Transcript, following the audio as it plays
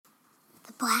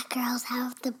black girls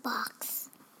out of the box.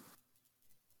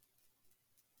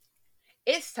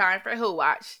 It's time for Who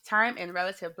Watch, Time in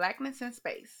Relative Blackness in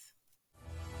Space.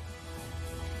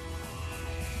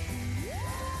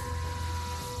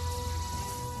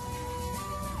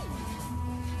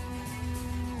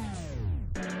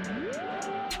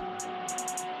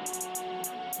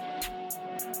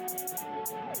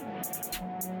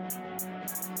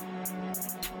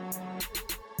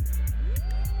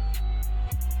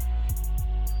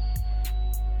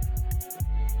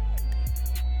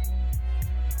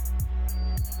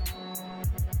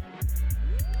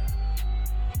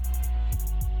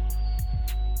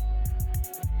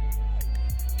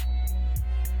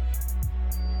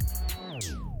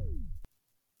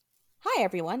 Hi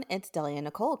everyone, it's Delia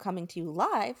Nicole coming to you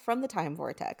live from the Time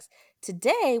Vortex.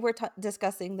 Today we're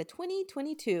discussing the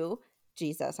 2022,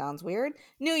 geez that sounds weird,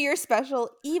 New Year's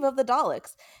special Eve of the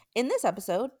Daleks. In this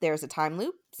episode, there's a time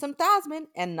loop, some Thasmin,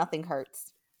 and nothing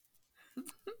hurts.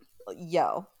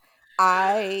 Yo,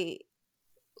 I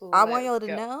want y'all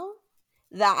to know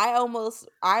that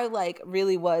I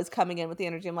really was coming in with the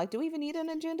energy. I'm like, do we even need an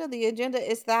agenda? The agenda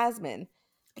is Thasmin.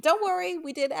 But don't worry,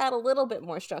 we did add a little bit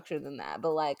more structure than that,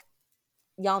 but like,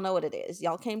 y'all know what it is.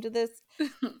 Y'all came to this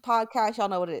podcast, y'all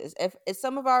know what it is. If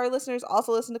some of our listeners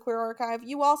also listen to Queer Archive,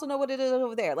 you also know what it is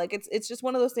over there. Like it's just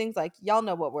one of those things, like y'all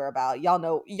know what we're about. Y'all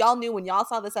knew when y'all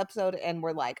saw this episode and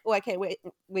were like, oh, I can't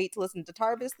wait to listen to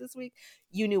Tarbis this week.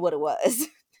 You knew what it was.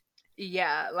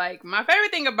 Yeah, like my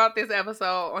favorite thing about this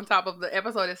episode, on top of the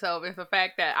episode itself, is the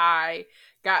fact that I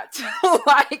got to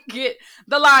like get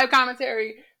the live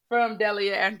commentary from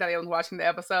Delia and Delia was watching the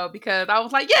episode, because I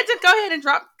was like, yeah, just go ahead and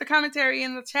drop the commentary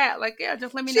in the chat. Like, yeah,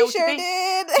 just let me know what you think.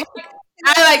 Did.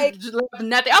 I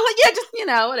nothing. I was like, yeah,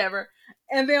 just whatever.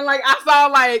 And then like I saw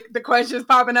like the questions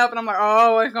popping up, and I'm like,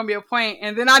 oh, it's gonna be a point.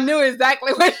 And then I knew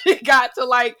exactly when she got to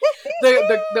like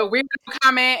the weird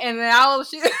comment, and then I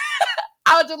was just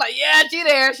like, yeah,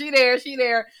 she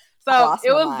there. So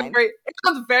it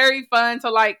was very fun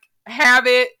to like have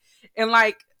it and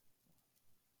like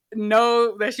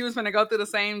know that she was going to go through the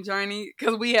same journey,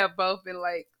 because we have both been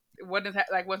like,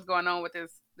 what's going on with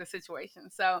the situation.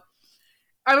 So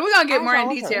I mean, we're gonna get more in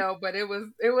detail, but it was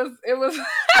because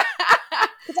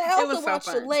I also watched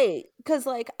it late because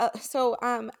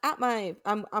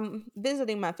I'm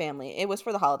visiting my family. It was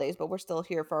for the holidays, but we're still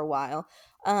here for a while.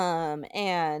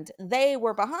 And they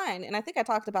were behind, and I think I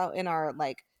talked about in our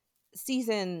like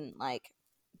season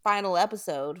final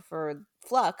episode for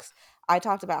Flux, I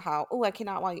talked about how I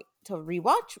cannot wait to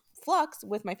rewatch Flux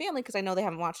with my family because I know they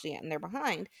haven't watched it yet and they're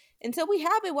behind. And so we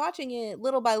have been watching it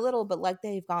little by little, but like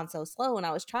they've gone so slow, and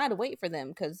I was trying to wait for them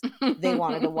because they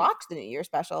wanted to watch the New Year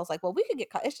special. I was like, well, we could get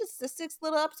caught. It's just the 6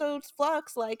 little episodes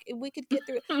Flux. Like we could get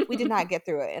through it. We did not get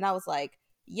through it. And I was like,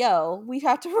 yo, we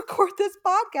have to record this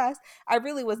podcast. I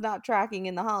really was not tracking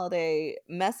in the holiday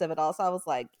mess of it all. So I was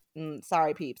like,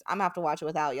 sorry peeps, I'm gonna have to watch it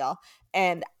without y'all.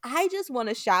 And I just want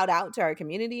to shout out to our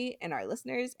community and our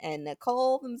listeners and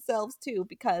Nicole themselves too,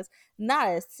 because not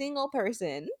a single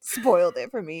person spoiled it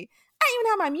for me. I didn't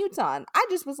even have my mutes on. I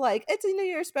just was like, it's a New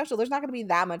Year's special, there's not gonna be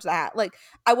that much that like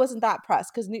I wasn't that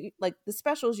pressed, because like the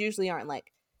specials usually aren't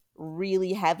like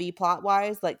really heavy plot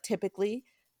wise, like typically.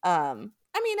 I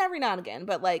mean every now and again,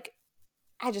 but like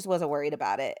I just wasn't worried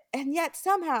about it. And yet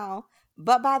somehow,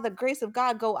 but by the grace of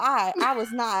God go I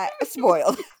was not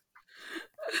spoiled.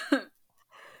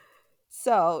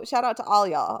 So shout out to all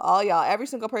y'all, every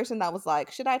single person that was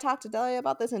like, should I talk to Delia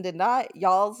about this, and did not.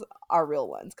 Y'all's are real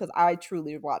ones, because I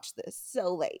truly watched this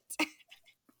so late.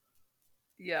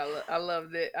 Yeah, I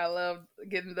loved it. I loved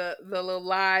getting the little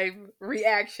live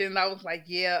reaction. I was like,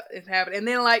 yeah, it's happening. And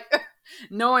then like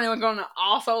knowing it was going to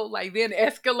also like then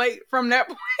escalate from that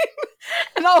point.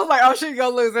 And I was like, oh, she's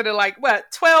going to lose it in like,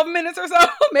 what, 12 minutes or so?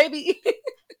 Maybe.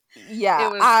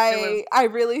 Yeah, I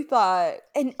really thought.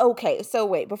 And okay, so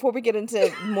wait, before we get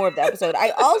into more of the episode,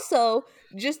 I also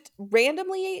just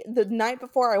randomly the night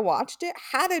before I watched it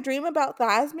had a dream about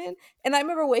Thasmin, and I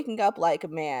remember waking up like,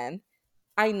 man,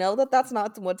 I know that that's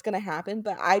not what's going to happen,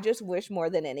 but I just wish more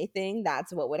than anything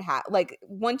that's what would happen. Like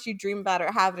once you dream about it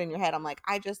or have it in your head, I'm like,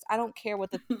 I don't care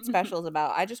what the special is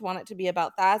about. I just want it to be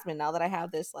about Thasmin now that I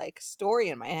have this like story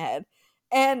in my head.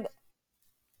 And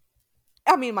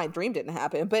I mean, my dream didn't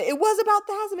happen, but it was about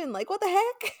Thasmin. Like, what the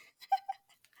heck?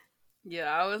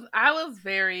 Yeah, I was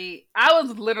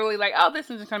literally like, oh, this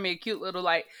is just gonna be a cute little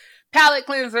like palate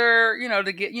cleanser,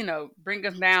 to get, bring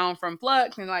us down from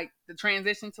Flux and like the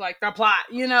transition to like the plot,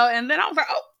 and then I was like,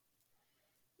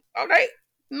 oh, they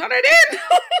didn't. Like,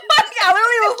 I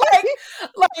literally was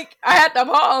like I had to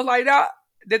pause, like, no,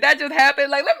 Did that just happen?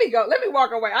 Like, let me go. Let me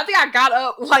walk away. I think I got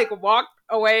up, like, walked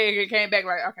away, and came back.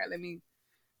 Like, okay, let me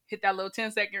hit that little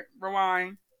 10-second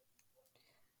rewind.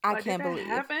 I Like, can't did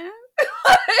that believe happen?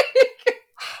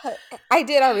 I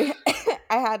did.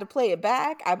 I had to play it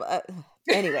back.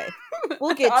 Anyway,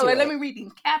 we'll get to Like, it. let me read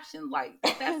these captions. Like,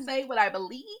 does that say what I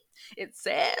believe it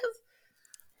says?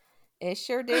 It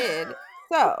sure did.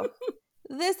 So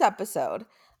this episode,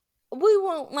 we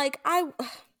won't like I.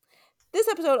 This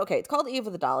episode, okay, it's called Eve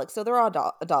of the Daleks, so they're all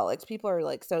Daleks. People are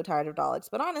like so tired of Daleks,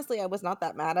 but honestly, I was not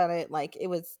that mad at it. Like it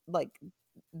was like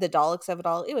the Daleks of it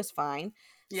all. It was fine.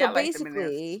 Yeah, So I like them in this.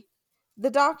 basically, the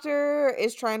Doctor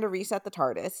is trying to reset the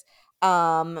TARDIS,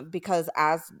 because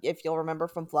as if you'll remember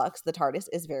from Flux, the TARDIS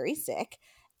is very sick.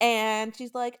 And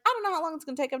she's like, I don't know how long it's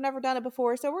gonna take. I've never done it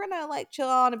before, so we're gonna like chill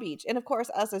on a beach. And of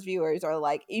course, us as viewers are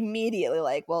like immediately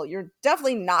like, well, you're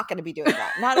definitely not gonna be doing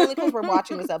that. Not only because we're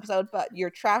watching this episode, but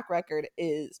your track record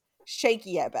is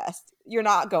shaky at best. You're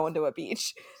not going to a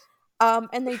beach.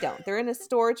 And they don't. They're in a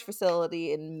storage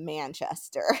facility in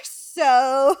Manchester.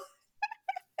 So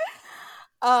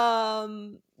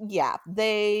yeah,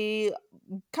 they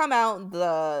come out,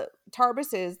 the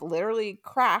TARDIS is literally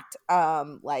cracked.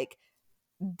 Like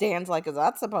Dan's like, is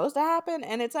that supposed to happen?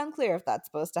 And it's unclear if that's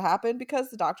supposed to happen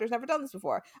because the Doctor's never done this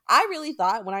before. I really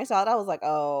thought when I saw it, I was like,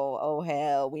 oh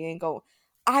hell, we ain't go.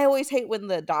 I always hate when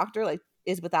the Doctor like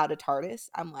is without a TARDIS.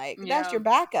 I'm like, that's Yeah. your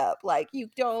backup. Like you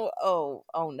don't.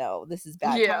 Oh no, this is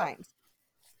bad Yeah. times.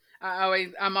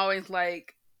 I'm always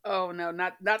like, oh no,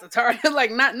 not the TARDIS, like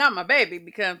not my baby,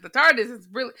 because the TARDIS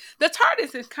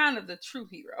is kind of the true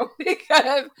hero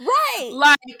because Right.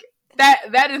 like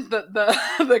that is the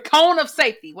the cone of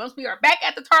safety. Once we are back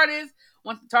at the TARDIS,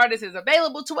 once the TARDIS is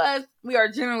available to us, we are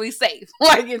generally safe.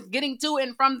 Like it's getting to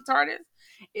and from the TARDIS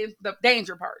is the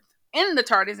danger part. In the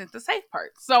TARDIS is the safe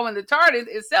part. So when the TARDIS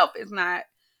itself is not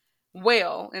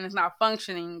well and it's not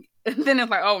functioning, then it's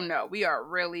like, oh no, we are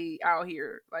really out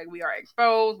here. Like we are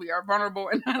exposed, we are vulnerable,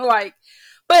 and like,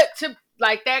 but to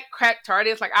like that cracked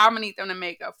TARDIS, like I'm gonna need them to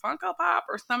make a Funko Pop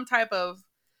or some type of,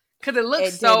 because it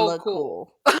looks so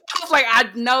cool. Like I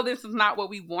know this is not what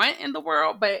we want in the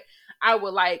world, but I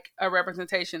would like a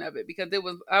representation of it because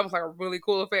I was like a really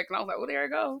cool effect, and I was like, oh, there it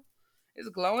go, it's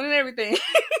glowing and everything.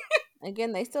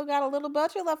 Again, they still got a little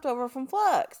budget left over from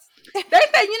Flux. They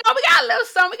say, we got a little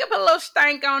something. We can put a little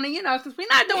stank on it, since we're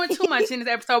not doing too much in this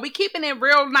episode. We keeping it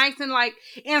real nice and like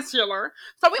insular.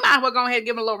 So we might as well go ahead and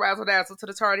give a little razzle dazzle to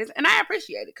the TARDIS. And I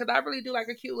appreciate it because I really do like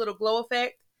a cute little glow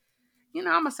effect.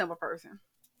 I'm a simple person.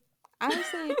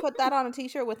 Honestly, put that on a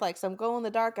t-shirt with like some glow in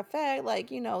the dark effect, like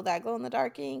that glow in the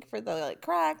dark ink for the like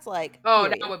cracks, like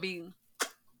period. That would be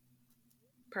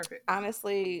perfect.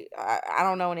 Honestly, I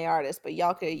don't know any artists, but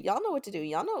y'all know what to do.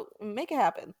 Y'all know, make it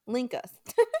happen. Link us.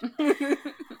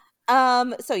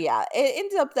 So yeah, it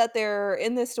ends up that they're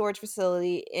in this storage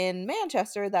facility in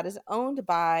Manchester that is owned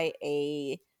by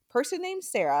a person named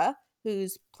Sarah,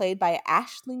 who's played by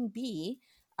Aisling Bea.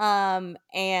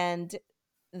 And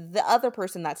the other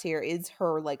person that's here is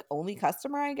her like only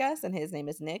customer, I guess, and his name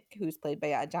is Nick, who's played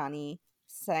by Johnny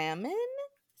Salmon.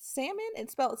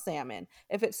 It's spelled salmon.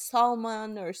 If it's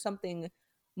salmon or something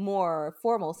more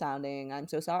formal sounding, I'm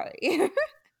so sorry. It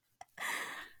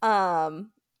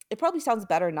probably sounds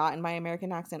better not in my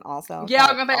American accent also. Yeah,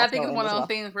 I was gonna say, I think it's one of those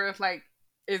things where it's like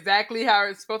exactly how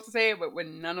it's supposed to say it, but with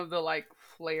none of the like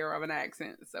flair of an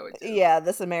accent. So it's yeah,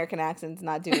 this American accent's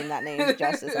not doing that name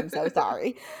justice. I'm so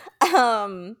sorry.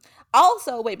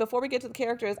 Also, wait, before we get to the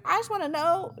characters, I just want to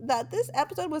know that this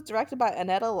episode was directed by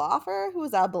Annetta Laufer, who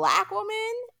is a Black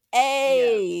woman.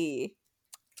 Hey,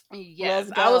 yes,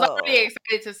 I was already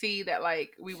excited to see that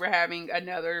like we were having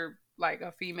another like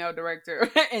a female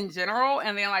director in general,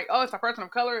 and then like, oh, it's a person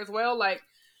of color as well, like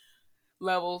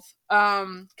levels.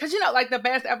 Because like the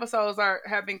best episodes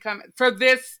have been coming for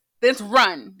this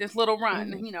little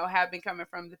run, mm-hmm. Have been coming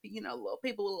from the little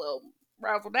people with a little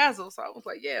razzle dazzle. So I was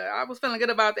like, yeah, I was feeling good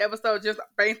about the episode just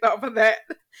based off of that.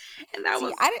 And that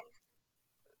was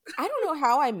I don't know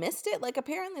how I missed it. Like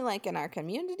apparently, like in our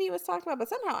community it was talked about, but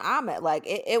somehow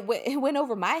it went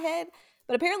over my head.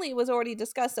 But apparently it was already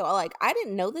discussed. So like I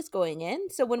didn't know this going in.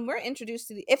 So when we're introduced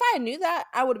to if I knew that,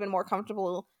 I would have been more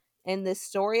comfortable in this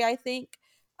story, I think.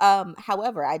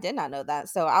 However, I did not know that.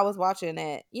 So I was watching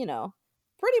it,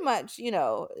 pretty much,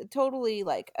 totally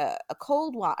like a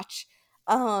cold watch.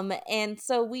 And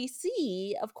so we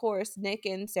see, of course, Nick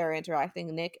and Sarah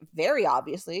interacting. Nick very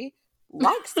obviously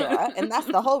likes Sarah, and that's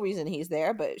the whole reason he's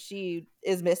there. But she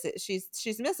is missing. She's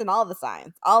missing all the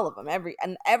signs, all of them, every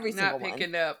single one. Not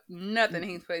picking up nothing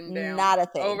he's putting down. Not a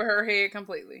thing. Over her head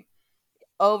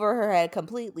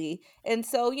completely. And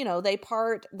so they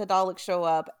part. The Daleks show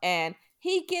up, and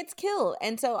he gets killed.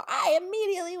 And so I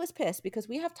immediately was pissed because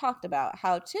we have talked about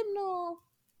how Chibnall,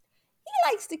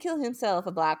 he likes to kill himself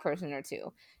a black person or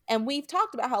two. And we've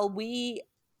talked about how we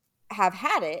have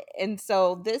had it. And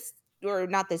so this, or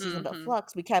not this season, but Mm-hmm.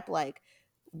 Flux, we kept like,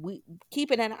 we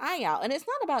keeping an eye out. And it's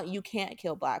not about you can't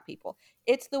kill black people.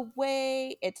 It's the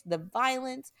way, it's the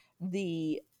violence,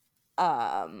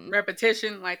 um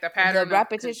Repetition, like the the pattern of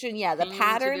repetition, yeah, the continuing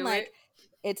to pattern, do it. like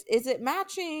it's, is it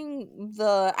matching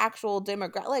the actual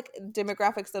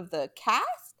demographics of the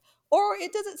cast, or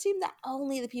it doesn't seem that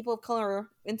only the people of color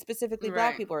and specifically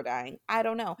black Right. people are dying? I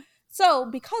don't know. So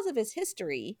because of his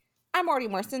history, I'm already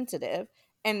more sensitive.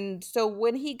 And so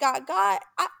when he got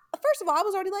first of all, I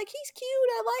was already like, he's cute,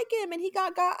 I like him. And he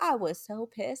got, I was so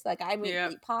pissed, like I Yeah.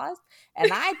 immediately paused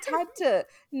and I typed to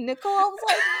Nicole, I was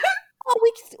like, oh,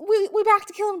 we back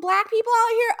to killing black people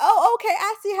out here. Oh, okay,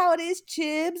 I see how it is.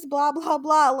 Chibs, blah blah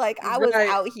blah. Like I was Right.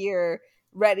 out here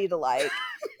ready to like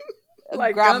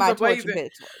Like grab guns my are torch and blazing.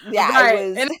 bitch. Yeah, it Right.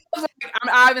 was. And also, like, I'm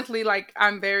obviously like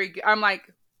I'm like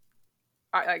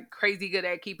crazy good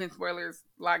at keeping spoilers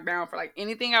locked down for like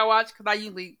anything I watch because I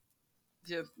usually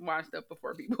just watch stuff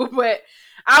before people. But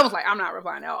I was like, I'm not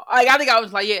replying at all. Like I think I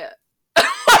was like, yeah.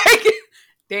 Like,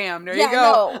 damn, there you Yeah,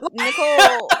 go. no,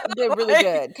 Nicole did really Like,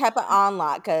 good. Kept it on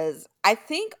lock because I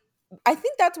think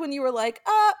that's when you were like,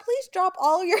 please drop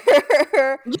all your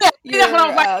yeah, that's what I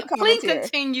was like. comments Please here.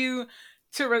 continue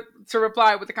to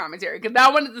reply with the commentary because I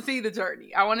wanted to see the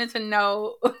journey. I wanted to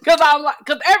know because I'm like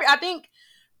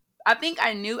I think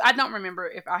I knew. I don't remember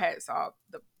if I had saw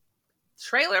the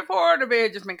trailer for it or if it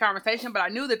had just been conversation, but I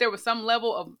knew that there was some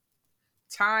level of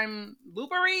time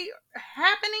loopery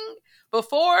happening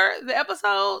before the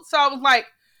episode. So I was like,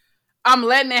 I'm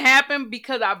letting it happen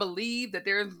because I believe that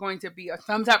there's going to be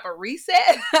some type of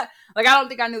reset. Like I don't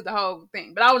think I knew the whole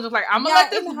thing, but I was just like, I'm gonna Yeah,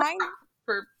 let this rock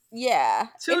for yeah.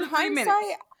 2 In to 3 minutes.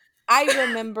 hindsight, I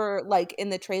remember like in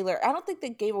the trailer, I don't think they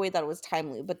gave away that it was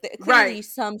timely, but clearly Right.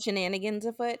 some shenanigans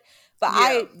afoot. But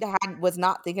Yeah. was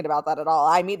not thinking about that at all.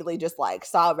 I immediately just like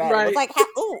saw red and was Right. like,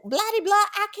 "Oh, bloody blah!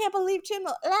 I can't believe Chim,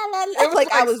 la la la." It was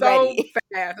Like I like was so ready.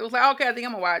 fast. It was like, okay, I think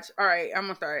I'm gonna watch. All right, I'm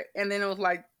gonna start. And then it was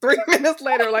like 3 minutes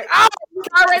later, like, oh,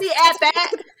 he's already at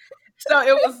that. So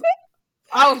it was.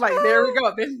 I was like, there we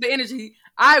go. This is the energy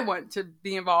I want to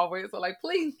be involved with. So like,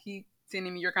 please keep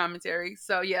sending me your commentary.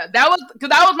 So yeah, that was because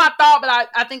that was my thought, but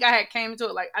I think I had came to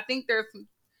it like I think there's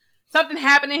something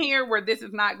happening here where this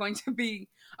is not going to be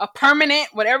a permanent.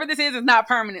 Whatever this is not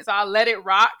permanent. So I let it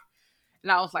rock,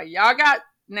 and I was like, y'all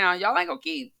ain't gonna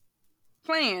keep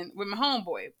playing with my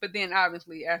homeboy. But then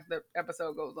obviously as the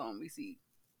episode goes on, we see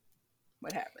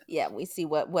what happens. Yeah, we see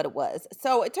what it was.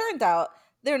 So it turns out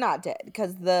they're not dead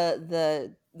because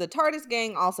the TARDIS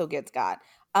gang also gets got.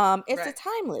 It's a Right.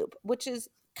 time loop, which is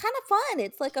kind of fun.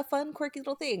 It's like a fun, quirky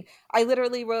little thing. I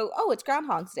literally wrote, "Oh, it's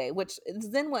Groundhog's Day," which is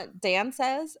then what Dan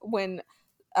says when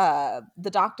the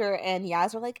doctor and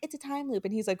Yaz are like, "It's a time loop,"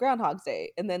 and he's like, "Groundhog's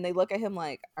Day," and then they look at him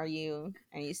like, "Are you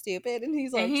stupid?" And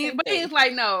he's And like, "Same but he's thing."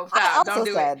 like, no, I stop, don't also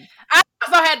do it. said, I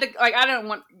also had to like, I didn't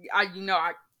want, I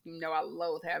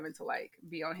loathe having to like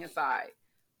be on his side,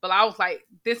 but I was like,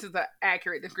 this is an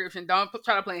accurate description. Don't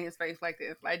try to play in his face like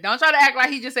this. Like, don't try to act like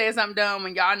he just said something dumb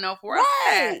when y'all know for a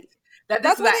right. fact that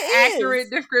this That's is what an it accurate is.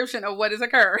 description of what is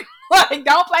occurring. Like,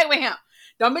 don't play with him.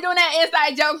 Don't be doing that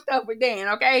inside joke stuff with Dan.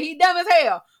 Okay, he dumb as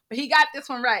hell, but he got this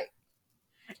one right.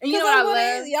 And you know Because what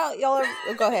I love? y'all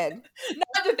are, go ahead. No,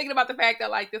 I'm just thinking about the fact that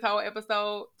like this whole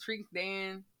episode treats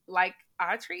Dan like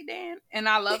I treat Dan, and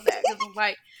I love that because I'm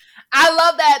like, I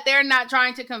love that they're not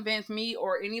trying to convince me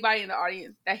or anybody in the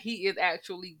audience that he is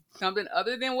actually something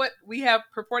other than what we have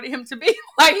purported him to be.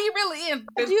 Like he really is.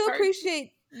 I This do person.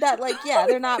 appreciate that, like, yeah,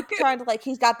 they're not trying to like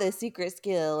he's got this secret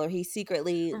skill or he's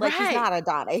secretly like he's Right? not a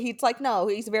Donna. He's like, no,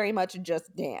 he's very much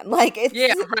just Dan. Like it's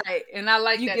Yeah, right. And I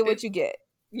like you that. get what you get.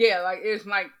 Yeah, like it's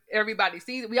like everybody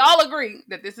sees it. We all agree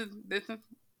that this is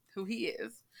who he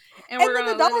is, and And we're then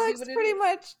gonna the let it be what Daleks it pretty is.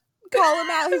 much call him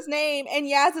out his name, and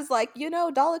Yaz is like,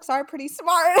 Daleks are pretty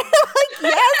smart. Like,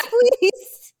 yes,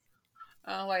 please.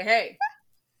 I'm like, hey,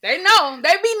 they know.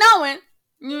 They be knowing.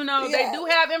 They Yeah. do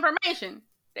have information.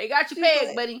 They got you She's pegged,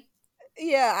 like, buddy.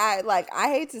 yeah, I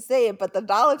hate to say it, but the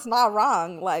Dalek's not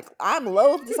wrong. Like, I'm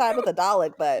loath to side with the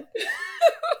Dalek, but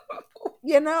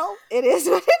it is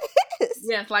what it is.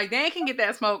 Yes, like Dan can get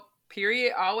that smoke,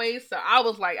 period, always. So I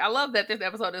was like, I love that this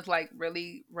episode is like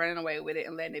really running away with it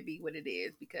and letting it be what it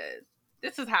is because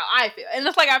this is how I feel. And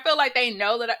it's like, I feel like they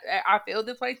know that I feel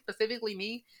this way, specifically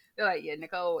me. They're like, yeah,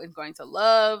 Nicole is going to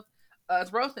love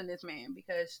us roasting this man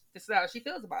because this is how she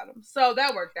feels about him. So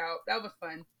that worked out. That was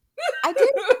fun. I did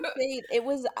appreciate it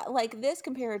was like this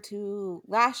compared to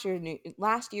last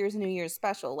year's New Year's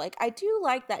special. Like I do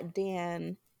like that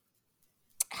Dan.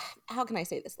 How can I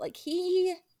say this? Like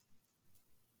he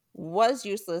was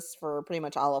useless for pretty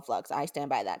much all of Flux. I stand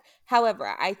by that. However,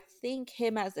 I think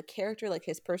him as a character, like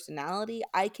his personality,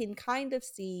 I can kind of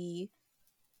see.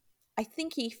 I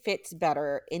think he fits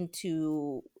better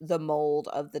into the mold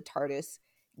of the TARDIS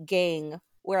gang.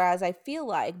 Whereas I feel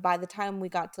like by the time we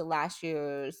got to last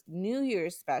year's New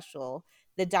Year's special,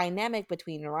 the dynamic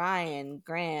between Ryan,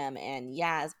 Graham, and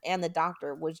Yaz and the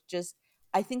Doctor was just,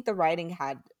 I think the writing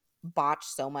had botched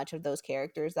so much of those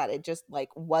characters that it just like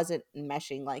wasn't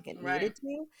meshing like it Right. needed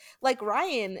to. Like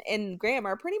Ryan and Graham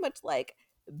are pretty much like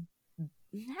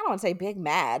I don't want to say big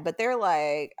mad, but they're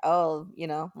like, oh,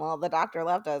 well, the Doctor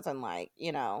left us, and like,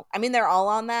 I mean, they're all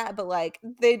on that, but like,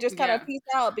 they just kind of Yeah. peace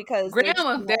out because they're Graham just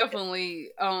was kinda definitely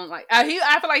like I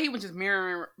feel like he was just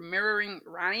mirroring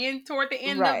Ryan toward the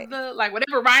end right, of the like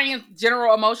whatever Ryan's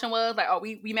general emotion was like, oh,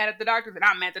 we mad at the doctors and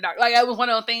I'm mad at the doctor. Like it was one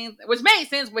of those things which made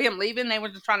sense with him leaving. They were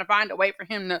just trying to find a way for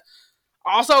him to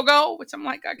also go, which I'm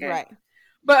like, okay. right.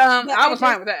 But But I I was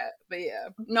fine just, with that. But yeah.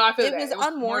 No, I feel it that. was It was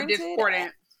more unwarranted,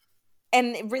 discordant.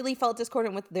 and it really felt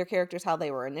discordant with their characters how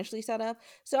they were initially set up.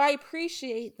 So I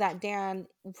appreciate that Dan,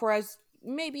 for as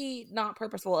maybe not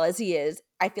purposeful as he is,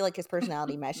 I feel like his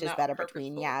personality meshes Not better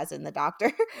between purposeful. Yaz and the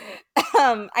Doctor.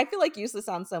 I feel like useless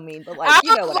sounds so mean, but like I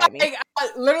you know was what I mean. like, I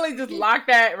literally just locked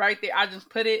that right there. I just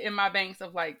put it in my banks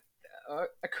of like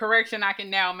a correction I can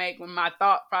now make when my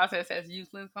thought process has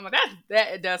useless. I'm like,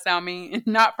 that it does sound mean. And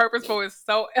not purposeful is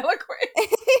so eloquent.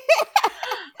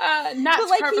 Not But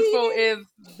like purposeful he is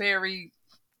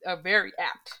a very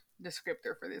apt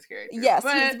descriptor for this character. Yes,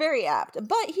 he's But very apt,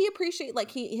 but he appreciate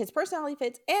like his personality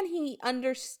fits, and he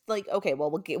under like okay,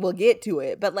 well we'll get to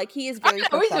it, but like he is I very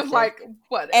don't know, he's just perceptive, like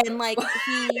whatever. and like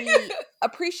he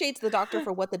appreciates the Doctor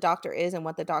for what the Doctor is and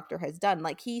what the Doctor has done.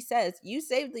 Like he says, "You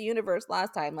saved the universe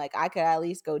last time. Like I could at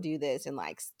least go do this and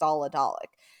like stall a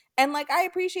Dalek," and like I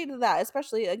appreciated that,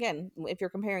 especially again if you're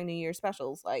comparing New Year's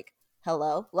specials, like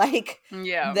hello, like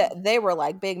Yeah. that they were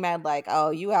like big mad like oh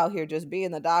you out here just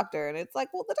being the Doctor, and it's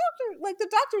like well the Doctor like the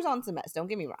Doctor's on some mess, don't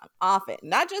get me wrong, often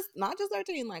not just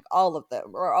 13, like all of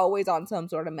them are always on some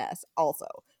sort of mess also,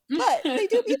 but they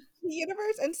do be in the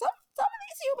universe, and some of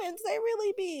these humans they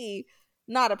really be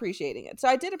not appreciating it. So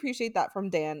I did appreciate that from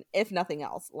Dan, if nothing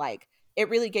else. Like it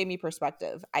really gave me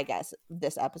perspective, I guess,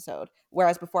 this episode.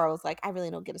 Whereas before I was like, I really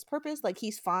don't get his purpose. Like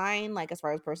he's fine, like as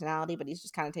far as personality, but he's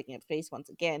just kind of taking up space once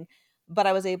again. But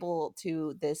I was able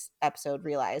to this episode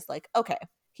realize, like, okay,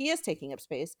 he is taking up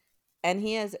space and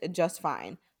he is just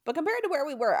fine. But compared to where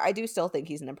we were, I do still think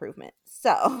he's an improvement.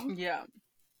 So, Yeah.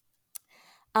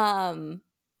 um,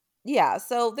 yeah,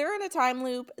 so they're in a time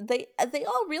loop. They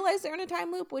all realize they're in a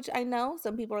time loop, which I know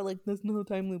some people are like, "That's not a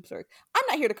time loop, sir." I'm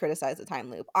not here to criticize the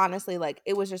time loop. Honestly, like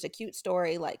it was just a cute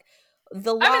story. Like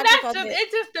the I mean, logic of it,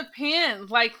 it just depends.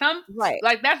 Like some, right?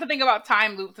 like that's the thing about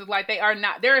time loops is like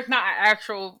there is not an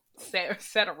actual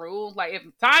set of rules. Like if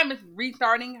time is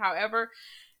restarting, however,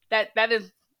 that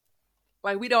is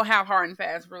like we don't have hard and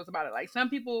fast rules about it. Like some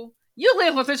people usually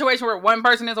it's a situation where one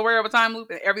person is aware of a time loop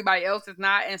and everybody else is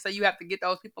not, and so you have to get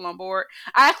those people on board.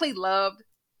 I actually loved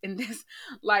in this,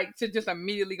 like to just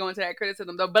immediately go into that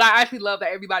criticism though, but I actually love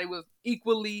that everybody was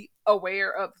equally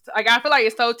aware of. Like I feel like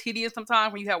it's so tedious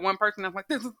sometimes when you have one person that's like,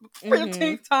 "This is the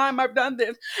 15th time I've done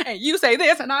this," and you say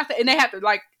this and I say, and they have to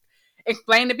like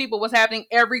explain to people what's happening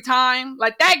every time.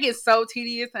 Like that gets so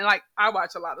tedious. And like I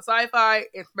watch a lot of sci-fi,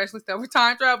 especially stuff with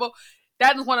time travel.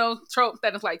 That is one of those tropes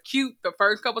that is like cute the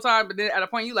first couple times, but then at a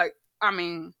point you like, I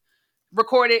mean,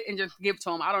 record it and just give it to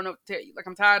them. I don't know what to tell you. Like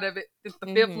I'm tired of it. This is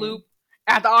the fifth loop.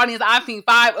 As the audience, I've seen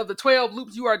 5 of the 12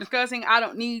 loops you are discussing. I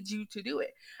don't need you to do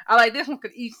it. I like this one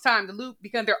because each time the loop,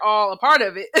 because they're all a part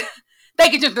of it, they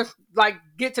can just like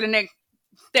get to the next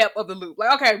step of the loop.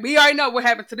 Like, okay, we already know what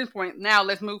happened to this point. Now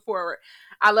let's move forward.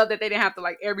 I love that they didn't have to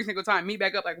like every single time meet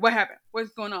back up. Like, what happened?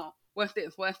 What's going on? What's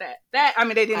this? What's that? That I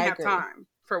mean, they didn't I have agree. time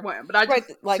for one. But I just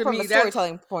right, like to from me, a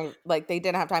storytelling point, like they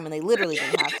didn't have time, and they literally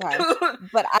didn't have time.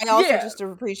 But I also yeah, just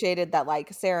appreciated that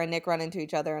like Sarah and Nick run into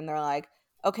each other, and they're like,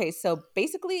 "Okay, so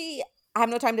basically, I have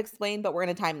no time to explain, but we're in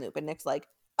a time loop." And Nick's like,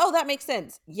 "Oh, that makes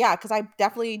sense. Yeah, because I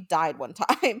definitely died one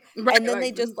time." right. And then Like,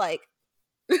 they just like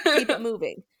keep it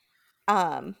moving.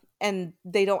 And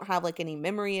they don't have like any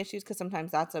memory issues because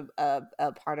sometimes that's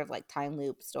a part of like time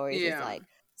loop stories is yeah, like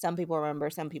some people remember,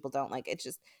 some people don't. Like it's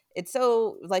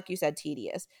so like you said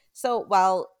tedious. So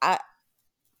while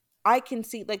I can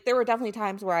see like there were definitely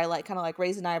times where I like kind of like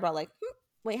raised an eyebrow like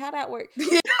wait, how'd that work?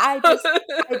 I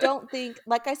don't think,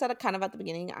 like I said kind of at the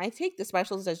beginning, I take the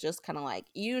specials as just kind of like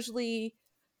usually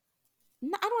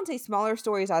I don't say smaller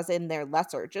stories as in they're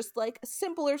lesser, just like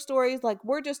simpler stories. Like,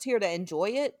 we're just here to enjoy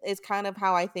it, is kind of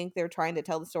how I think they're trying to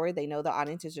tell the story. They know the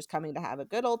audience is just coming to have a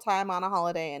good old time on a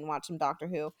holiday and watch some Doctor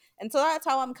Who. And so that's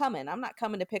how I'm coming. I'm not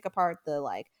coming to pick apart the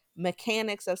like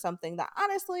mechanics of something that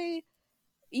honestly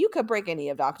you could break any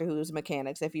of Doctor Who's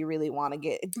mechanics if you really want to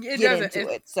It get doesn't. into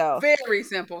It's it. So very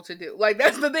simple to do. Like,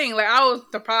 that's the thing. Like, I was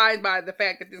surprised by the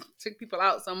fact that this took people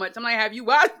out so much. I'm like, have you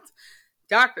watched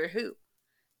Doctor Who?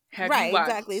 Have you right, watched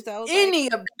exactly. So I was like, any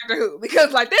of Doctor Who?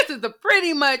 Because like this is the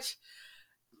pretty much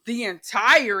the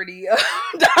entirety of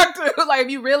Doctor Who. Like,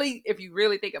 if you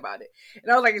really think about it. And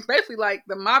I was like, especially like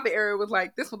the Moffat era was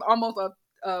like, this was almost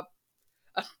a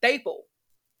staple.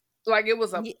 Like, it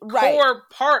was a right, core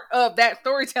part of that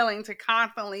storytelling to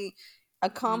constantly a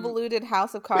convoluted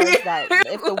house of cards that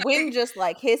if the wind just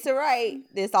like hits it right,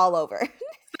 it's all over.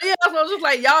 Yeah, so I was just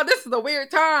like, y'all, this is a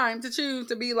weird time to choose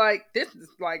to be like, this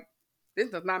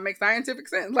does not make scientific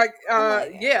sense. Like,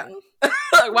 Like, yeah.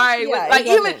 Like, why would, yeah, like, it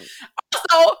even doesn't.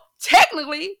 also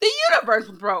technically the universe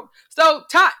was broke. So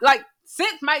time, like,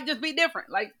 sense might just be different.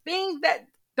 Like, things that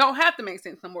don't have to make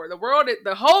sense no more. The world,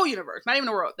 the whole universe, not even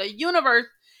the world, the universe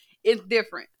is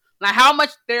different. Like, how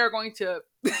much they're going to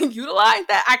utilize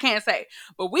that, I can't say.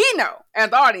 But we know as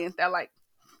the audience that like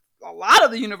a lot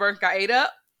of the universe got ate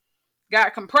up,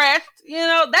 got compressed. You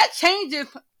know, that changes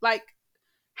like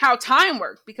how time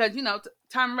works, because you know,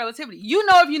 time and relativity. You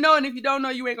know, if you know, and if you don't know,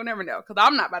 you ain't gonna never know, because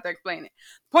I'm not about to explain it.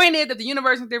 Point is that the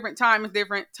universe is different, time is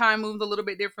different, time moves a little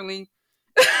bit differently,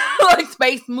 like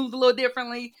space moves a little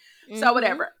differently. So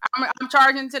whatever. I'm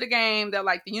charging to the game that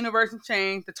like the universe has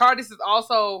changed. The TARDIS is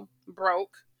also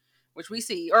broke, which we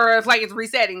see, or it's like it's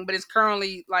resetting, but it's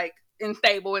currently like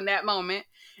unstable in that moment.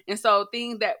 And so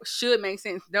things that should make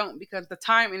sense don't, because the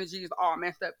time energy is all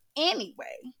messed up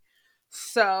anyway.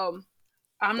 So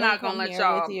I'm Don't not gonna come let here with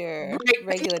y'all your break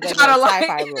regular try to like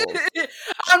sci-fi rules.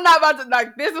 I'm not about to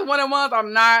like, this is one of the ones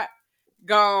I'm not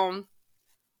gonna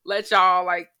let y'all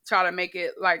like try to make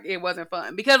it like it wasn't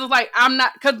fun, because it's like I'm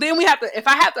not, because then we have to, if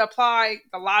I have to apply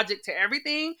the logic to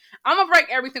everything, I'm gonna break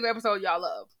every single episode y'all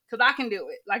love, because I can do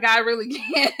it, like I really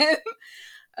can.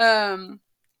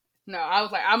 No, I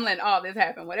was like, I'm letting all this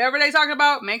happen, whatever they talking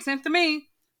about makes sense to me,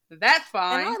 that's And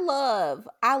fine.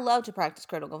 I love to practice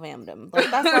critical fandom.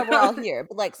 Like, that's why we're all here.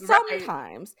 But like Right.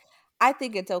 sometimes I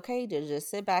think it's okay to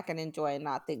just sit back and enjoy and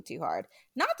not think too hard.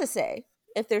 Not to say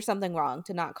if there's something wrong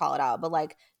to not call it out, but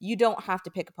like you don't have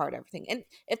to pick apart everything. And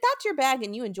if that's your bag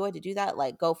and you enjoy to do that,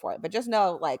 like go for it. But just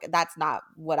know like that's not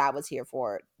what I was here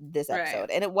for this Right. episode.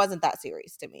 And it wasn't that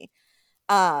serious to me.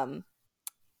 Um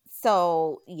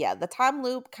so yeah, the time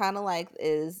loop kind of like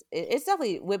it's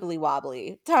definitely wibbly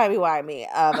wobbly, timey-wimey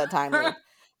of a time loop.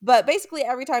 But basically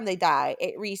every time they die,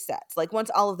 it resets. Like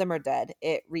once all of them are dead,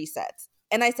 it resets.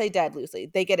 And I say dead loosely.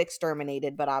 They get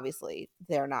exterminated, but obviously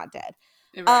they're not dead.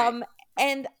 Right. Um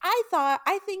and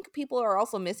I think people are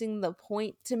also missing the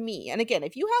point to me. And again,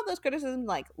 if you have those criticisms,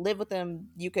 like live with them,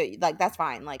 you could like that's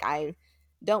fine. Like I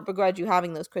don't begrudge you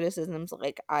having those criticisms.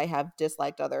 Like I have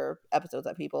disliked other episodes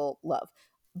that people love.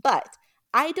 But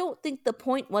I don't think the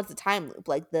point was the time loop,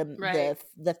 like Right.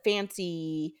 the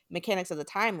fancy mechanics of the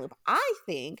time loop. I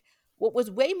think what was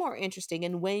way more interesting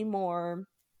and way more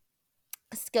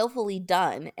skillfully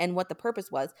done, and what the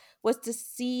purpose was to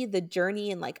see the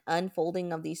journey and like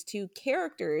unfolding of these two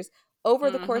characters over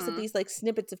the course of Mm-hmm. these like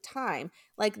snippets of time.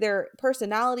 Like their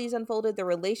personalities unfolded, their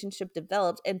relationship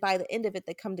developed, and by the end of it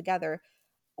they come together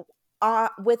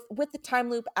with the time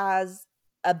loop as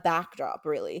a backdrop,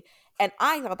 really. And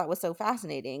I thought that was so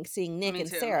fascinating, seeing Nick Me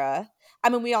and too. Sarah. I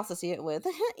mean, we also see it with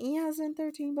ES and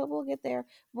 13, but we'll get there.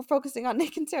 We're focusing on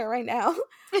Nick and Sarah right now.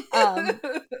 um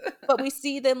but we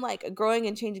see them like growing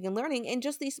and changing and learning in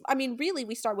just these, I mean, really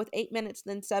we start with 8 minutes,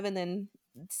 then 7, then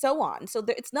so on. So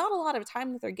it's not a lot of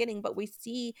time that they're getting, but we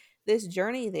see this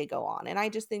journey they go on. And I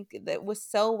just think that was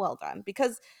so well done,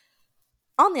 because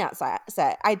on the outside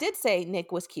set, I did say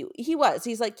Nick was cute.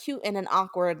 He's like cute in an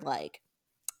awkward, like,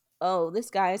 oh, this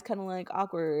guy is kind of like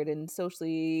awkward and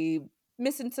socially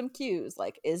missing some cues.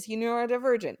 Like, is he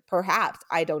neurodivergent? Perhaps.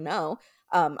 I don't know.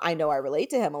 I know I relate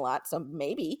to him a lot, so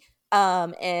maybe.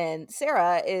 And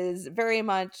Sarah is very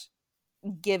much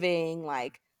giving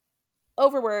like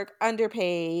overwork,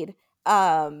 underpaid,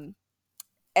 and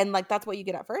like that's what you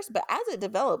get at first. But as it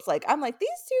develops, like I'm like, these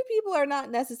two people are not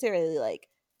necessarily like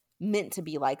meant to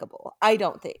be likable. I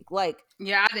don't think. Like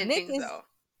Yeah, I didn't Nick think is, so.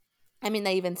 I mean,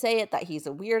 they even say it that he's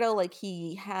a weirdo. Like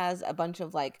he has a bunch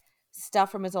of like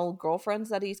stuff from his old girlfriends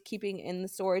that he's keeping in the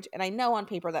storage. And I know on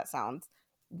paper that sounds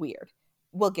weird.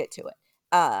 We'll get to it.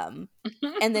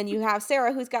 And then you have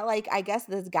Sarah, who's got like, I guess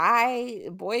this guy,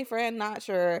 boyfriend, not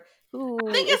sure, I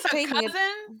who think is it's a taking it.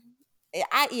 cousin.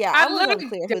 I I was literally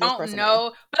unclear who this don't person is.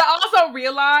 know, but I also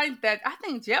realized that I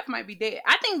think Jeff might be dead.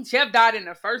 I think Jeff died in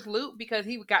the first loop because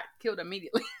he got killed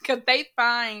immediately. Because they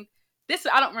find this,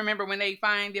 I don't remember when they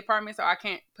find the apartment, so I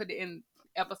can't put it in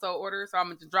episode order. So I'm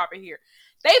gonna just drop it here.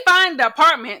 They find the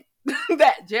apartment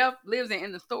that Jeff lives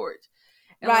in the storage,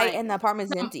 and Right, like, and the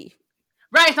apartment's some- empty.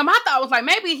 right. So my thought was like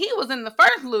maybe he was in the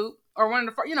first loop or one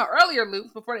of the earlier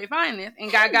loops before they find this,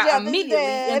 and got Jeff is immediately,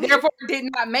 and dead. therefore did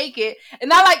not make it.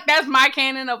 And I like that's my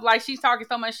canon of like she's talking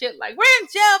so much shit. Like,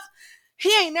 where's Jeff?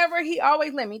 He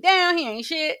always let me down. He ain't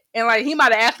shit, and like he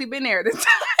might have actually been there this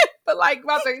time, but like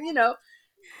about to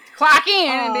clock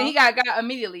in, and then he got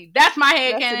immediately. That's my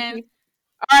head Rest in canon. peace.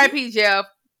 R.I.P. Jeff.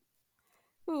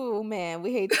 Oh man,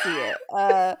 we hate to see it.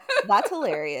 That's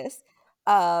hilarious.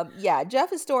 Yeah,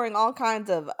 Jeff is storing all kinds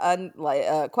of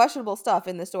questionable stuff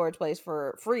in the storage place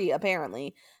for free,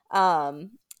 apparently.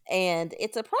 Um, and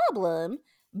it's a problem.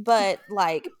 But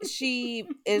like, she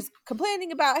is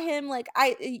complaining about him. Like,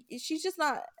 she's just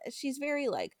not. She's very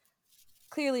like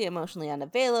clearly emotionally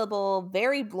unavailable,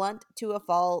 very blunt to a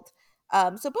fault.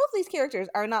 So both these characters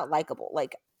are not likable.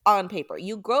 Like on paper,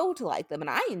 you grow to like them, and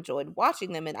I enjoyed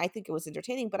watching them, and I think it was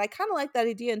entertaining. But I kind of like that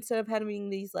idea instead of having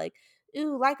these like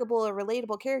likable or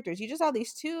relatable characters, you just have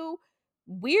these two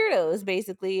weirdos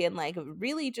basically, and like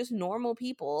really just normal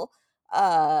people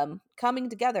coming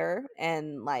together.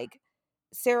 And like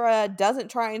Sarah doesn't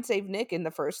try and save Nick in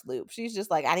the first loop. She's just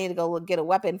like, I need to go get a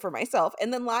weapon for myself,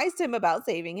 and then lies to him about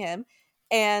saving him.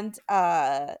 And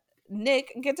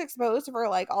Nick gets exposed for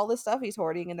like all the stuff he's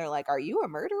hoarding, and they're like, "Are you a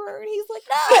murderer?" And he's like,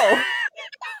 "No."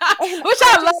 And Which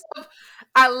I love.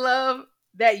 I love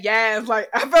that Yaz. Like,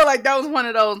 I feel like that was one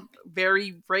of those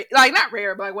very like not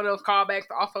rare, but like one of those callbacks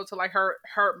also to like her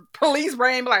police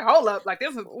brain. But like, hold up, like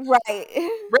this is right.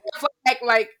 red flag,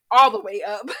 like all the way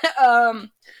up.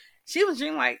 She was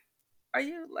dreaming like, are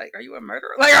you a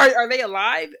murderer? Like, are they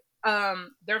alive?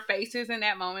 Their faces in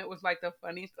that moment was like the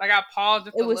funniest. Like, I paused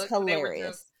just It to was look.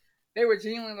 hilarious. They were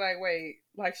genuinely like, wait,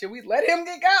 like, should we let him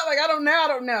get got? Like, I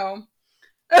don't know.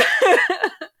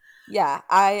 Yeah,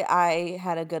 I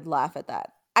had a good laugh at that.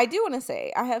 I do want to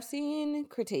say I have seen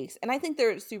critiques, and I think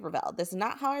they're super valid. This is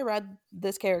not how I read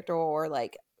this character or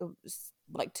like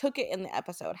took it in the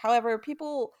episode. However,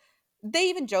 people they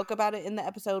even joke about it in the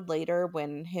episode later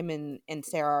when him and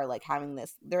Sarah are like having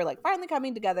this. They're like finally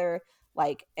coming together,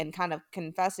 like and kind of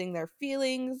confessing their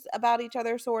feelings about each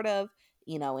other, sort of.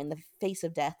 In the face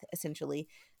of death, essentially.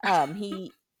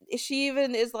 She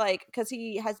even is like, because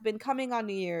he has been coming on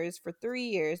New Year's for 3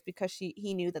 years because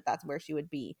he knew that that's where she would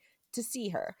be to see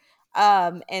her.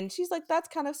 And she's like, that's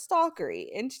kind of stalkery.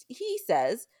 And he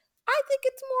says, I think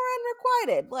it's more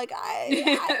unrequited. Like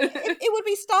it would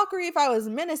be stalkery if I was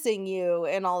menacing you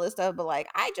and all this stuff, but like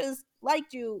I just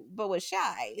liked you but was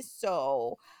shy.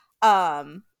 So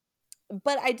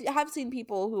but I have seen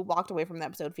people who walked away from the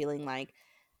episode feeling like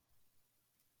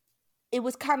it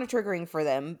was kind of triggering for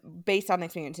them based on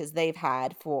experiences they've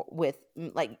had with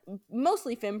like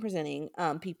mostly femme presenting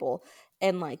people,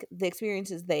 and like the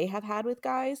experiences they have had with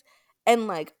guys. And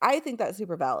like I think that's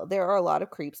super valid. There are a lot of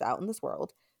creeps out in this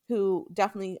world who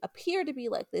definitely appear to be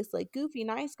like this like goofy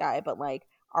nice guy, but like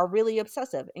are really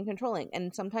obsessive and controlling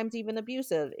and sometimes even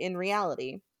abusive in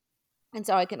reality. And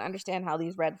so I can understand how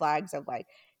these red flags of like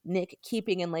Nick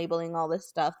keeping and labeling all this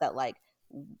stuff that like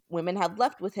women have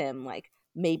left with him, like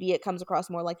maybe it comes across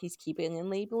more like he's keeping and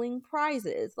labeling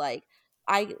prizes. Like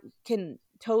I can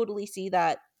totally see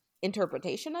that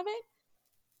interpretation of it.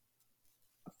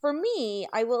 For me,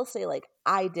 I will say like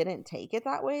I didn't take it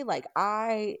that way. Like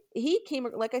he came,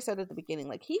 like I said at the beginning,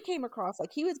 like he came across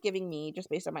like he was giving me, just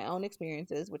based on my own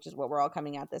experiences, which is what we're all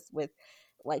coming at this with,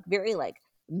 like very like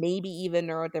maybe even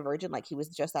neurodivergent. Like he was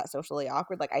just that socially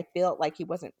awkward. Like I felt like he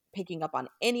wasn't picking up on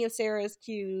any of Sarah's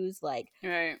cues. Like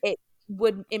Right.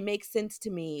 it makes sense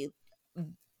to me,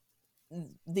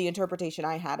 the interpretation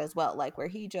I had as well, like where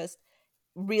he just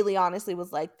really honestly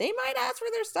was like, they might ask for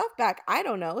their stuff back, I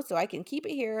don't know, so I can keep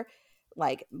it here,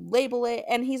 like label it.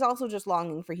 And he's also just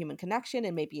longing for human connection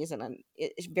and maybe isn't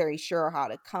very sure how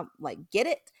to come like get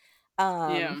it.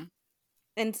 Yeah.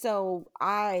 And so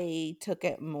I took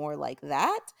it more like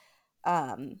that.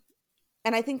 And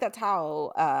I think that's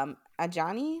how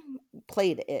Ajani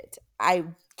played it. I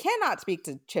cannot speak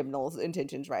to Chibnall's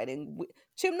intentions writing.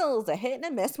 Chibnall is a hit and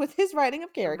a miss with his writing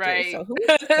of characters. Right. So who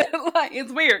like,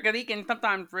 it's weird because he can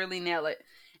sometimes really nail it,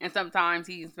 and sometimes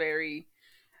he's very.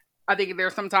 I think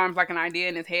there's sometimes like an idea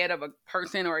in his head of a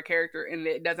person or a character, and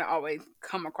it doesn't always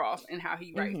come across in how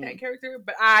he writes that character.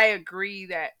 But I agree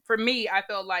that for me, I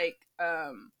feel like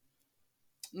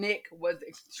Nick was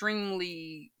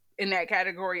extremely in that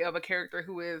category of a character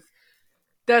who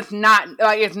does not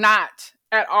like is not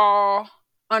at all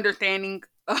understanding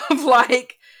of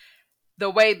like the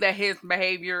way that his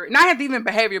behavior, not even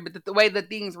behavior, but the way that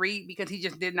things read, because he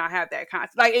just did not have that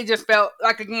concept. Like it just felt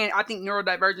like, again, I think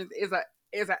neurodivergence is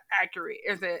a accurate,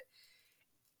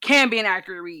 can be an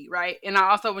accurate read, right? And I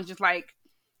also was just like,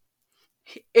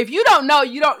 if you don't know,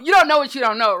 you don't know what you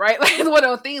don't know, right? Like it's one of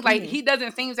those things. Like he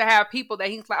doesn't seem to have people that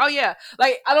he's like, oh yeah,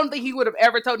 like I don't think he would have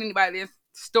ever told anybody this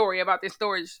story about this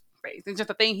storage space. It's just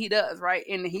a thing he does, right?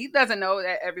 And he doesn't know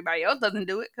that everybody else doesn't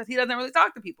do it because he doesn't really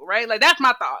talk to people, right? Like that's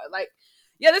my thought. Like,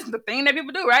 yeah, this is the thing that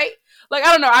people do, right? Like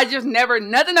I don't know, I just never,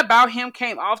 nothing about him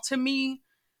came off to me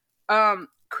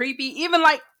creepy. Even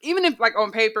if like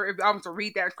on paper, if I was to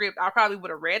read that script, I probably would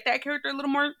have read that character a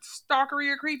little more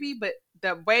stalkery or creepy. But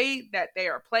the way that they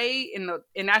are played,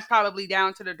 and that's probably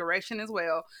down to the direction as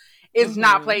well, is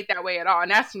not played that way at all.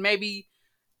 And that's maybe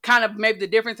the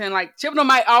difference in like Chibnall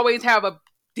might always have a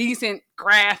decent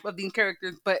grasp of these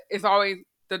characters, but it's always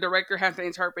the director has to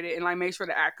interpret it and like make sure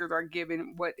the actors are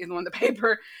given what is on the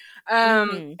paper.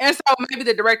 And so maybe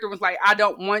the director was like, I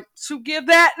don't want to give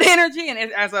that energy,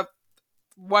 and as a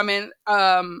woman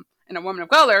and a woman of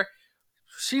color,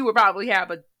 she would probably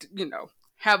have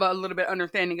a little bit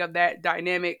understanding of that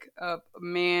dynamic of a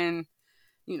man,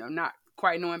 not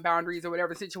quite knowing boundaries or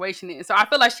whatever the situation is. So I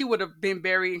feel like she would have been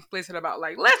very explicit about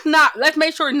like, let's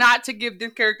make sure not to give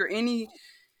this character anything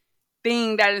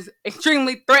that is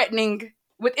extremely threatening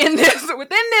within this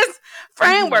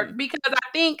framework, because I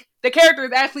think the character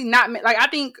is actually not meant, like I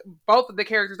think both of the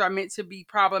characters are meant to be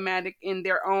problematic in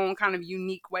their own kind of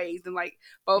unique ways, and like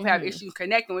both have issues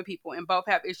connecting with people and both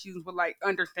have issues with like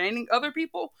understanding other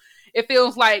people. It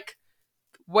feels like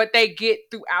what they get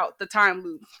throughout the time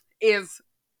loop is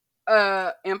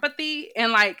empathy,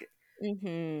 and like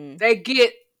they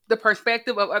get the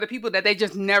perspective of other people that they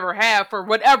just never have for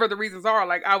whatever the reasons are.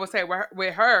 Like I would say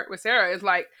with Sarah, it's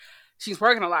like she's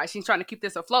working a lot. She's trying to keep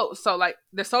this afloat. So like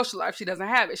the social life, she doesn't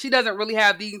have it. She doesn't really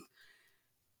have these.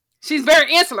 She's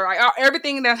very insular. Like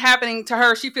everything that's happening to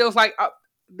her, she feels like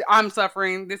I'm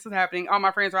suffering. This is happening. All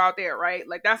my friends are out there, right?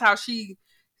 Like that's how she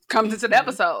comes into the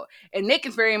episode. And Nick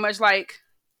is very much like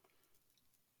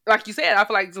you said, I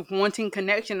feel like just wanting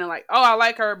connection and like, oh, I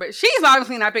like her, but she's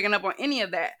obviously not picking up on any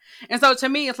of that. And so to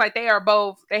me, it's like they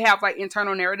have like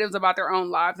internal narratives about their own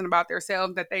lives and about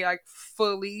themselves that they like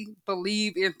fully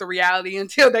believe is the reality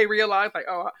until they realize like,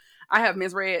 oh, I have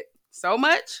misread so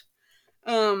much.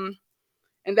 And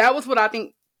that was what I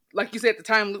think, like you said, the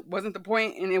time loop wasn't the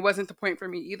point, and it wasn't the point for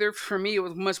me either. For me, it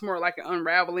was much more like an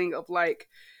unraveling of like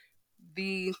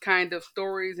these kind of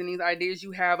stories and these ideas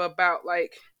you have about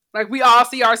like we all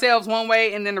see ourselves one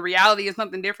way and then the reality is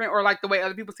something different, or like the way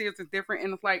other people see us is different.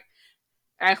 And it's like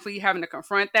actually having to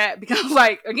confront that, because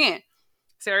like, again,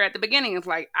 Sarah at the beginning is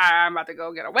like, I'm about to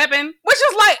go get a weapon, which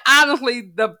is like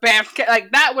honestly the best.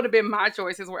 Like that would have been my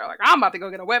choice as well. Like I'm about to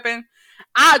go get a weapon.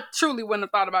 I truly wouldn't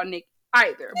have thought about Nick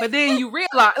either. But then you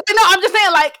realize, no, I'm just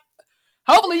saying like,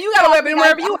 hopefully you got a weapon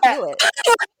wherever you at.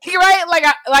 You're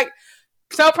right. Like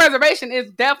self-preservation is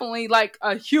definitely like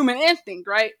a human instinct,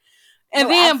 right? And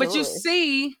then, absolutely. But you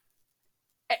see,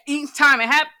 each time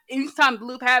the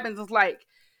loop happens, it's like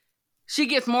she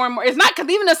gets more and more. It's not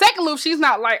because even the second loop, she's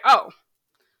not like, oh,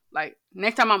 like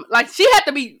next time I'm like, she had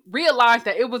to be realized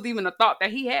that it was even a thought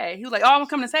that he had. He was like, oh, I'm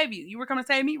coming to save you. You were coming to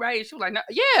save me, right? And she was like, no,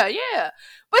 yeah.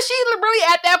 But she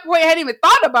really at that point hadn't even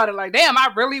thought about it. Like, damn, I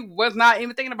really was not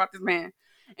even thinking about this man.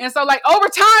 And so like over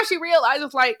time, she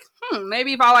realizes like,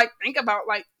 maybe if I like think about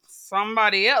like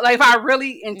somebody else, like if I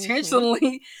really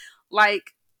intentionally like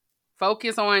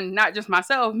focus on not just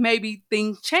myself, maybe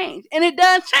things change. And it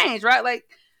does change, right? Like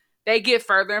they get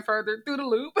further and further through the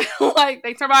loop. Like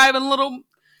they survive in little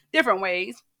different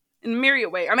ways, in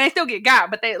myriad ways. I mean, they still get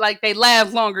got, but they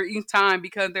last longer each time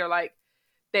because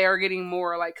they are getting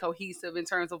more like cohesive in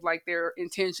terms of like their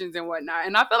intentions and whatnot.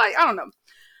 And I feel like, I don't know,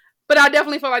 but I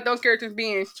definitely feel like those characters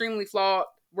being extremely flawed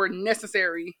were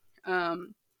necessary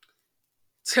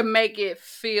to make it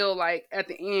feel like at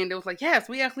the end it was like, yes,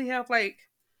 we actually have like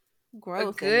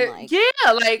growth, good, like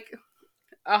like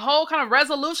a whole kind of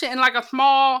resolution in like a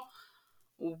small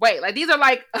way. Like these are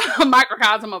like a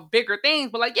microcosm of bigger things,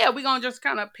 but like, yeah, we're gonna just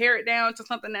kind of pare it down to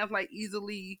something that's like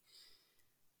easily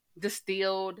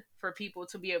distilled for people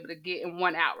to be able to get in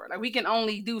 1 hour. Like we can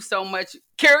only do so much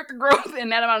character growth in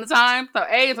that amount of time. So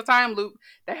it's a time loop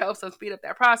that helps us speed up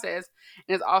that process.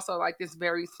 And it's also like this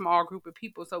very small group of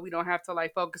people, so we don't have to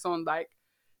like focus on like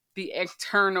the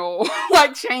external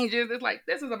like changes. It's like,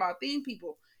 this is about these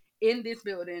people in this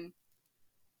building.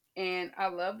 And I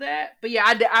love that. But yeah,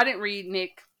 I didn't read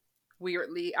Nick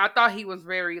weirdly. I thought he was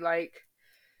very like,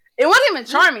 It wasn't even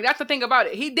charming. That's the thing about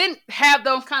it. He didn't have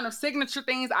those kind of signature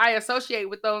things I associate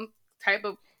with those type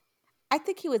of. I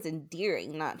think he was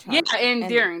endearing, not charming. Yeah,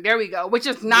 endearing. There we go. Which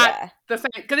is not the same.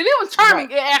 Because if it was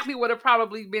charming, it actually would have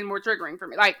probably been more triggering for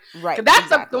me. Like, because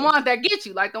that's the ones that get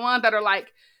you. Like, the ones that are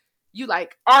like, you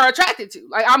like are attracted to.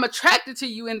 Like, I'm attracted to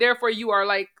you, and therefore you are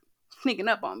like sneaking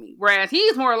up on me. Whereas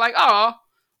he's more like, oh,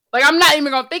 like I'm not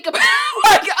even gonna think about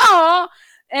it. Like, oh,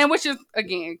 and which is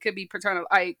again could be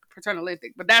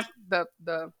paternalistic, but that's the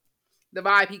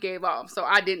vibe he gave off. So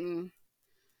I didn't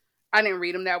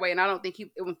read him that way, and I don't think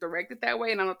it was directed that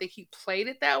way, and I don't think he played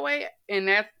it that way. And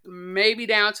that's maybe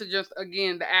down to just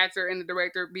again the actor and the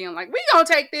director being like, we gonna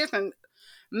take this and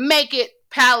make it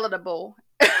palatable.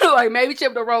 Like maybe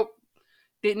Chip the Rope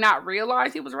did not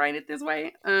realize he was writing it this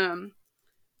way.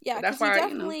 Yeah, because he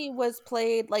definitely was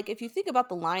played, like, if you think about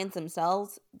the lines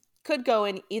themselves, could go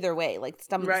in either way, like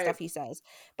some of the stuff he says.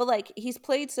 But, like, he's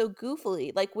played so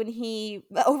goofily. Like, when he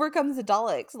overcomes the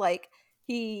Daleks, like,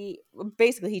 he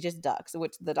just ducks,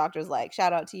 which the doctor's like,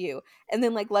 shout out to you. And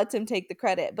then, like, lets him take the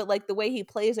credit. But, like, the way he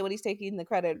plays it when he's taking the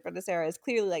credit for Sarah is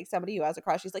clearly, like, somebody who has a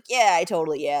crush. He's like, yeah, I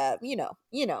totally, yeah,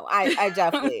 I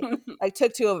definitely, like,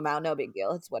 took 2 of them out, no big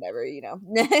deal. It's whatever,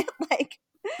 like.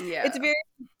 Yeah. It's very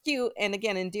cute and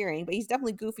again endearing, but he's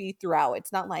definitely goofy throughout.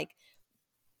 It's not like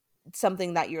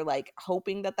something that you're like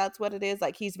hoping that that's what it is.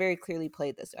 Like he's very clearly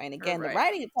played this way. And again, the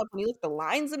writing itself, when you look at the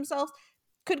lines themselves,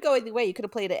 could go either way. You could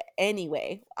have played it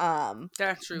anyway.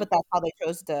 That's true. But that's how they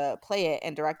chose to play it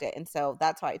and direct it. And so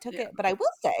that's why I took it. But I will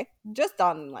say, just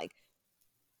on like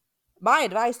my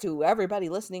advice to everybody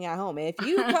listening at home, if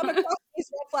you come across these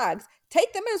red flags,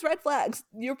 take them as red flags.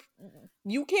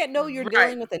 You can't know you're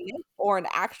dealing with a nymph or an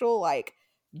actual like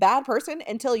bad person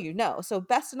until you know. So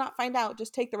best to not find out,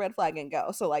 just take the red flag and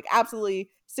go. So like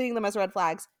absolutely seeing them as red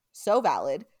flags, so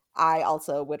valid. I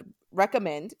also would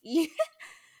recommend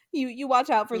you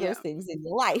watch out for those things in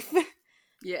your life.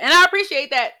 Yeah, and I appreciate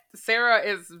that Sarah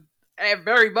is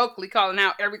very vocally calling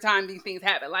out every time these things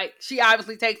happen. Like she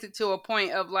obviously takes it to a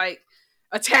point of like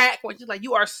attack when she's like,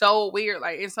 you are so weird,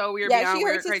 like it's so weird. Yeah, she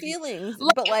hurts his feelings,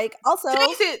 like, but like also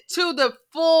takes it to the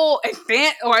full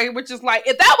extent, like which is like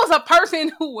if that was a person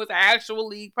who was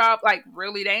actually like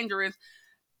really dangerous,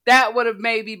 that would have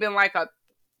maybe been like a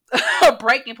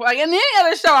breaking point. Like in any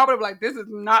other show, I would have been like, this is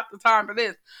not the time for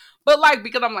this. But like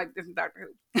because I'm like, this is Doctor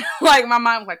Who. Like my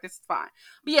mind was like, this is fine.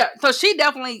 But yeah, so she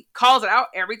definitely calls it out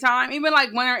every time, even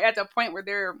like when they're at the point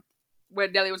where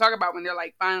what Deli was talking about when they're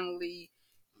like finally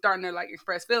starting to like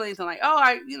express feelings and like, oh,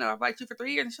 I've liked you for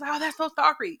 3 years, and she's like, oh, that's so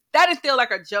stalkery. That is still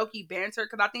like a jokey banter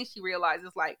because I think she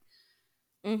realizes like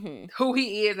who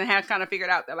he is and has kind of figured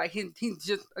out that like he's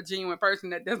just a genuine person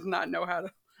that does not know how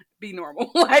to be normal,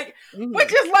 like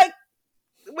which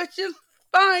is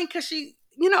fine because she,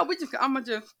 I'm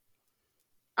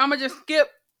gonna just skip.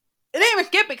 It ain't even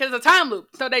skip it because it's a time loop,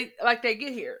 so they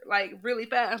get here like really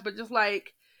fast, but just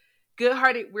like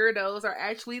good-hearted weirdos are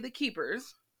actually the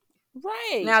keepers.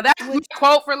 Right. Now that's a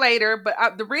quote for later,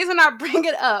 but the reason I bring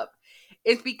it up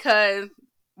is because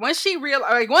once she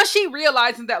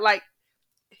realizes that like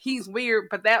he's weird,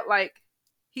 but that like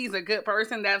he's a good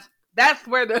person, that's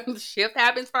where the shift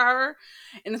happens for her.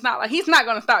 And it's not like he's not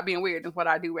gonna stop being weird, is what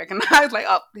I do recognize. Like,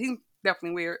 oh, he's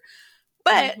definitely weird.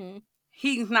 But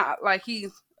he's not like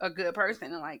he's a good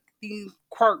person and like these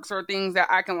quirks are things that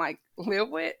I can like live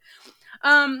with. But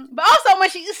also when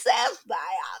she says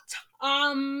that,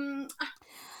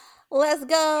 let's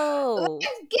go.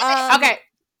 Let's get it. Okay.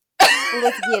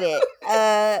 Let's get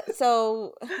it.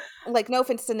 So like no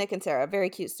offense to Nick and Sarah, very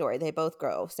cute story. They both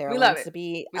grow. Sarah learns to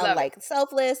be like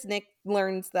selfless. Nick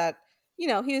learns that,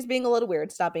 he was being a little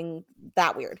weird, stop being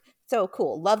that weird. So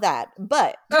cool. Love that.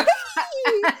 But there's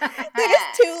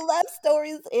 2 love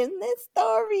stories in this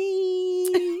story.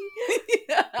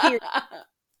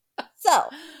 So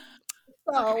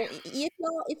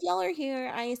if y'all are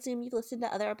here, I assume you've listened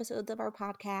to other episodes of our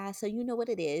podcast, so you know what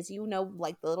it is.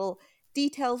 Like the little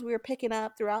details we were picking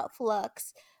up throughout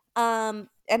Flux. And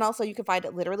also you can find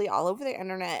it literally all over the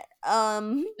internet.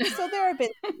 So there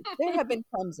have been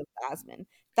crumbs of Phasmin.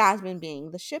 Phasmin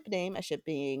being the ship name, a ship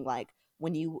being like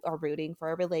when you are rooting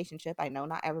for a relationship. I know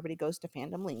not everybody goes to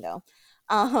fandom lingo.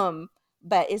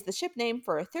 But is the ship name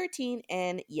for 13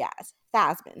 and yes,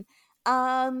 Phasmin.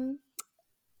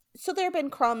 So there have been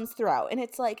crumbs throughout, and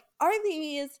it's like, are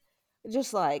these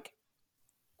just like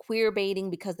queer baiting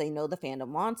because they know the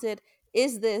fandom wants it?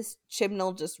 Is this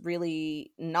Chibnall just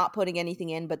really not putting anything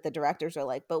in, but the directors are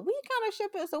like, but we kind of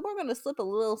ship it, so we're gonna slip a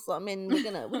little something. We're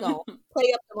gonna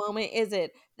play up the moment. Is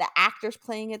it the actors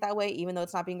playing it that way, even though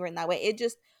it's not being written that way?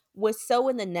 was so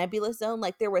in the nebulous zone.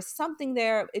 Like there was something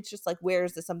there. It's just like, where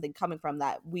is this something coming from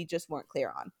that we just weren't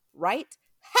clear on, right?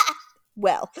 Ha!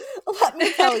 Well, let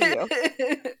me tell you.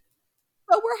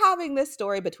 So we're having this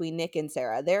story between Nick and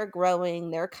Sarah. They're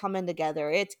growing, they're coming together.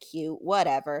 It's cute,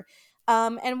 whatever.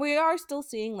 And we are still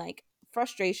seeing like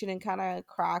frustration and kind of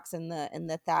cracks in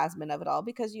the Thasmin of it all,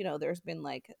 because there's been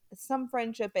like some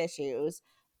friendship issues,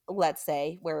 let's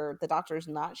say, where the doctor's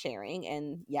not sharing,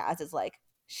 and Yaz is like,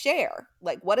 share,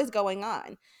 like, what is going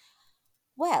on?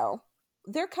 Well,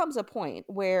 there comes a point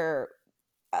where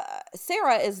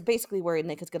Sarah is basically worried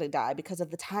Nick is going to die because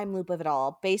of the time loop of it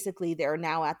all. Basically, they're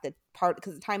now at the part,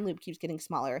 because the time loop keeps getting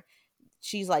smaller.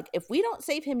 She's like, if we don't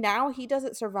save him now, he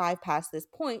doesn't survive past this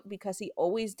point because he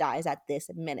always dies at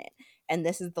this minute. And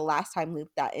this is the last time loop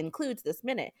that includes this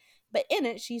minute. But in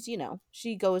it, she's,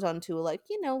 she goes on to like,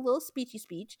 little speechy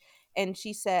speech. And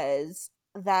she says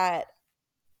that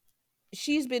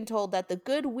she's been told that the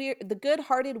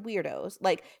good-hearted weirdos,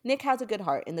 like Nick has a good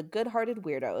heart, and the good-hearted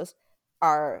weirdos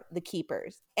are the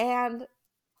keepers. And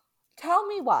tell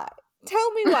me why.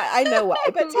 I know why,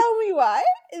 but tell me why.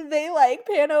 They like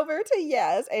pan over to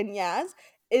Yaz, and Yaz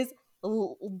is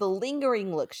the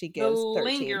lingering look she gives. The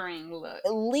 13. lingering look.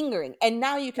 Lingering. And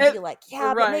now you can be like,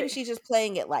 yeah, but maybe she's just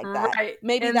playing it like that. Right.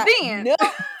 Maybe and that. Then... No.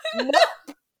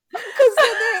 Because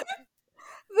then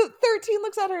the 13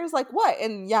 looks at her and is like, what?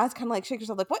 And Yaz kind of like shakes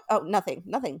herself like, what? Oh, nothing.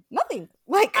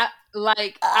 Like, I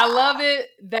love it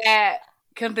that,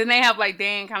 because then they have like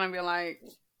Dan kind of be like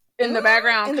in the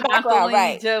background, constantly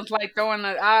right. Just like throwing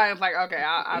the eyes, like, okay,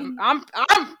 I'm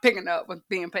picking up what's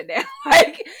being put down.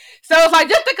 Like, so it's like,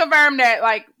 just to confirm that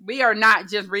like we are not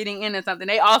just reading into something.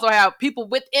 They also have people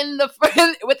within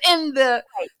the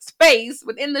space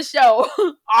within the show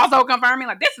also confirming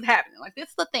like this is happening, like this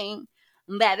is the thing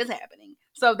that is happening.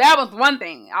 So that was one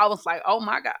thing. I was like, oh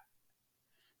my god,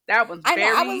 that was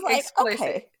very explicit.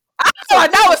 Okay.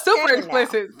 That was super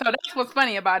explicit. So that's what's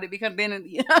funny about it, because then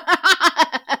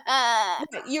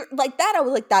you're like that. I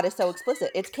was like, that is so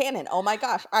explicit. It's canon. Oh my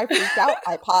gosh. I freaked out.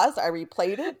 I paused. I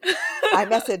replayed it. I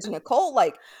messaged Nicole.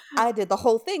 Like, I did the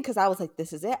whole thing because I was like,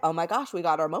 this is it. Oh my gosh, we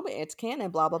got our moment. It's canon,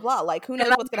 blah, blah, blah. Like, who knows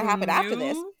what's going to happen after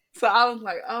this? So I was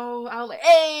like,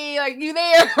 hey, like, you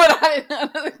there? But I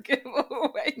didn't give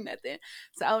away nothing.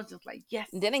 So I was just like, yes.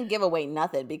 Didn't give away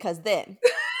nothing, because then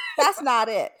that's not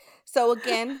it. So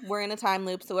again, we're in a time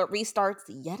loop, so it restarts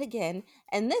yet again.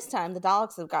 And this time the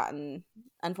dogs have gotten,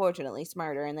 unfortunately,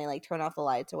 smarter, and they like turn off the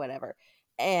lights or whatever.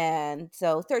 And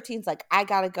so 13's like, I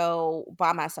gotta go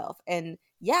by myself. And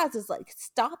Yaz is like,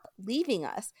 stop leaving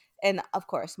us. And of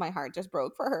course, my heart just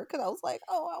broke for her, because I was like,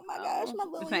 oh my gosh, my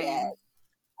little Yaz.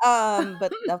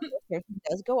 But the person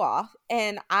does go off.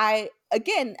 And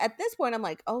again, at this point, I'm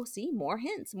like, oh, see, more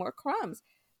hints, more crumbs.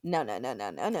 No. Because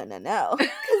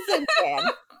then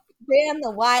Dan the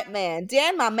white man.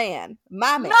 Dan, my man. No,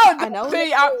 I know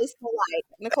Nicole is polite.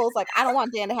 Nicole's like, I don't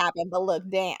want Dan to happen, but look,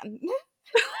 Dan.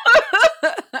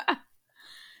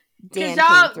 Dan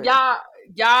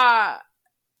y'all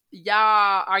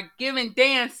are giving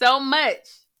Dan so much.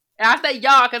 And I say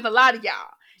y'all because a lot of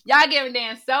y'all giving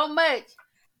Dan so much.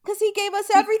 Because he gave us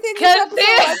everything.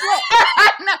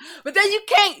 But then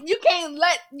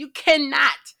you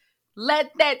cannot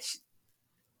let that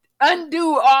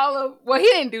undo all of, well, he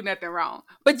didn't do nothing wrong,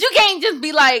 but you can't just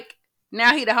be like,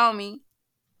 now he the homie.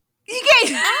 You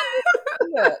can't.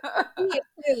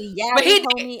 But he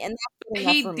homie, and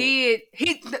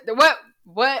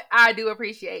what I do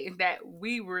appreciate is that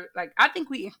we were like, I think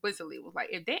we explicitly was like,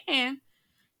 if Dan,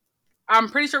 I'm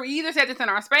pretty sure we either said this in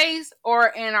our space or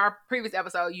in our previous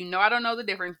episode. I don't know the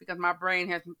difference because my brain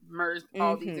has merged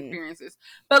all these experiences.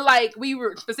 But like, we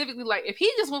were specifically like, if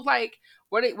he just was like,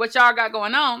 what y'all got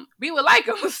going on, we would like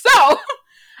him. So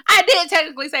I did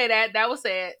technically say that. That was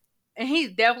said. And he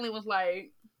definitely was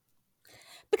like,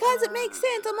 because it makes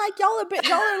sense. I'm like, y'all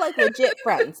are like legit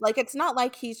friends. Like, it's not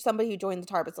like he's somebody who joined the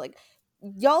TARP. It's like,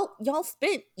 y'all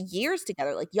spent years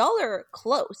together. Like, y'all are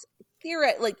close.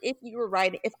 Like,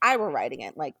 if I were writing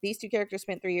it, like, these two characters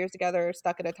spent 3 years together,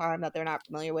 stuck at a time that they're not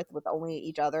familiar with only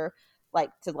each other, like,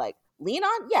 to like lean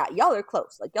on. Yeah, y'all are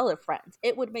close. Like, y'all are friends.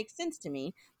 It would make sense to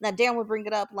me that Dan would bring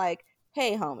it up like,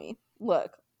 hey, homie,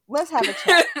 look, let's have a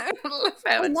chat.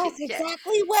 That's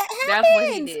exactly what happened. That's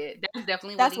what he did. That's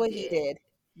definitely what he did.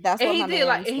 That's what he did.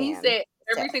 Like, and he said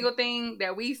every single thing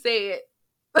that we said.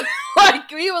 Like,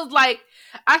 he was like,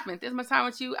 I spent this much time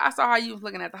with you. I saw how you was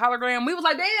looking at the hologram. We was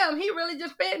like, damn, he really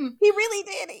just fitting. He really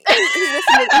did. He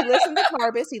listened to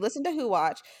Tarbis. He listened to Who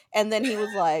Watch. And then he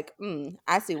was like,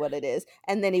 I see what it is.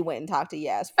 And then he went and talked to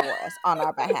Yaz for us on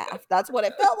our behalf. That's what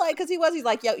it felt like. Because he's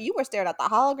like, yo, you were staring at the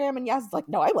hologram. And Yaz was like,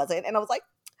 no, I wasn't. And I was like,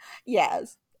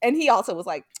 Yaz, And he also was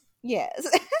like, yes.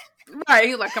 Right.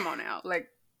 He's like, come on now. Like,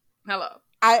 hello.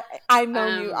 I've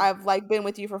known you. I've like been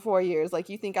with you for 4 years. Like,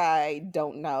 you think I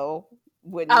don't know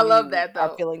when I love you that are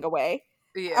though. feeling away?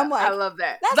 Yeah, I'm like, I love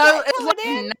that. that's So not it's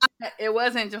coming in. like not, it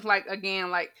wasn't just like,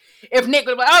 again, like if Nick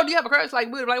was like, oh, do you have a crush? Like,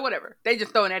 we would like, whatever. They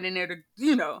just throwing that in there to,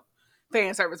 you know,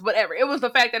 fan service, whatever. It was the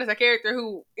fact that it's a character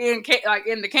who in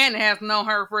the canon has known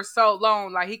her for so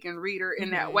long, like he can read her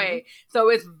in that way. So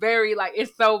it's very like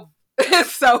it's so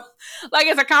like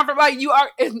it's a comfort. Like you are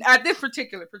at this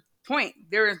particular point,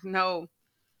 there is no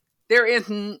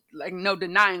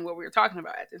denying what we were talking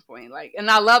about at this point. Like, and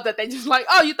I love that they just like,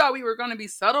 oh, you thought we were going to be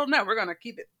subtle? No, we're going to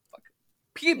keep it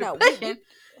pushing.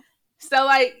 So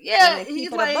like, yeah,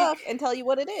 he's like, a buck and tell you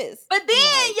what it is. But then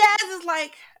Yaz is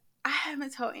like, I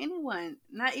haven't told anyone,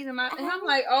 not even my. And I'm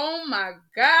like, oh my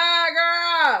god,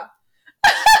 girl.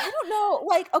 I don't know.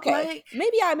 Like, okay,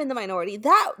 maybe I'm in the minority.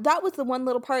 That was the one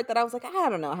little part that I was like, I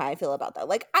don't know how I feel about that.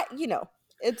 Like,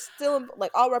 it's still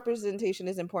like all representation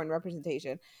is important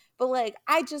representation, but like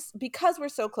I just, because we're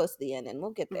so close to the end, and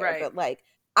we'll get there, but like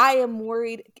I am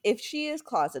worried if she is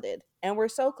closeted and we're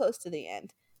so close to the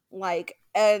end, like,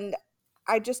 and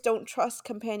I just don't trust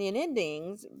companion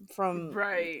endings from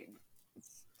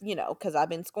because I've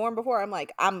been scorned before. I'm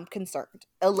like, I'm concerned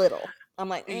a little. I'm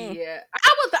like, yeah,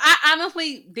 I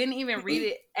honestly didn't even read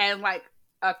it as like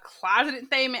a closeted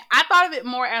statement. I thought of it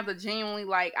more as a genuinely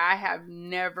like, I have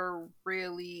never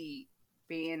really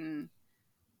been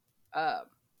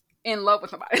in love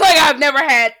with somebody. Like, I've never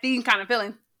had these kind of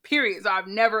feelings, period. So I've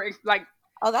never like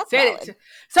said it.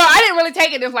 So I didn't really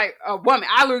take it as like a woman.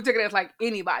 I literally took it as like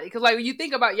anybody. Because like when you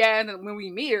think about Yaz, and when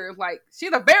we meet her, it's like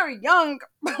she's a very young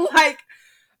like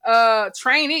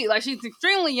trainee. Like, she's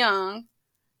extremely young.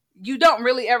 You don't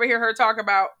really ever hear her talk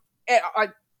about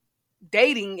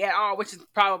dating at all, which is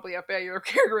probably a failure of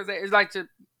characterization. It's like,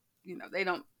 they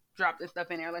don't drop this stuff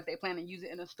in there unless they plan to use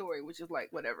it in a story, which is like,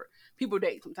 whatever. People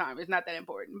date sometimes. It's not that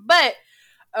important. But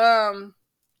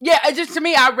yeah, it just, to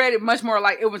me, I read it much more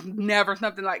like it was never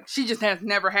something like, she just has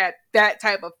never had that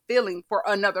type of feeling for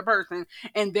another person,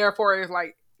 and therefore is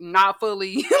like not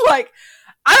fully like,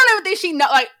 I don't even think she know.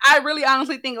 Like, I really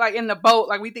honestly think like in the boat,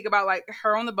 like we think about like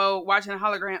her on the boat watching a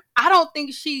hologram. I don't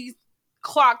think she's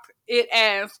clocked it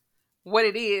as what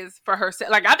it is for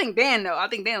herself. Like, I think Dan though. I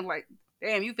think Dan's like,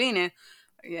 damn, you fiending.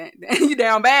 Yeah, you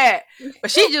down bad.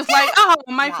 But she just like, oh,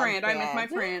 my friend, I miss my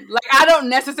friend. Like, I don't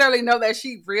necessarily know that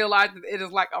she realized that it is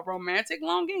like a romantic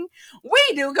longing.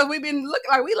 We do, because we've been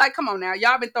looking like, we like, come on now,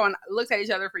 y'all been throwing looks at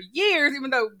each other for years, even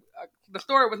though the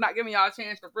story was not giving y'all a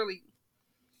chance to really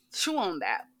chew on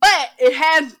that. But it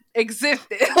has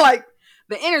existed. Like,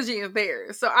 the energy is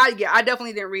there. So I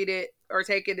definitely didn't read it or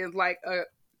take it as like a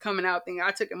coming out thing. I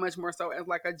took it much more so as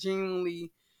like a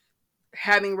genuinely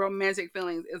having romantic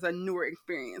feelings is a newer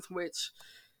experience,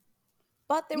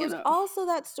 but there was also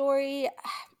that story,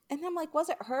 and I'm like, was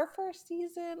it her first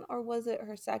season or was it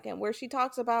her second, where she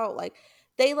talks about like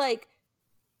they like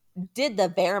did the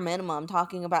bare minimum,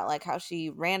 talking about like how she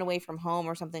ran away from home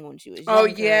or something when she was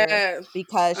younger,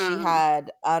 because she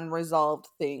had unresolved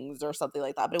things or something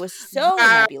like that, but it was so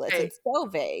nebulous and so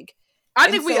vague. I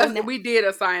think we did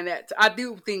assign that. I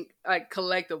do think like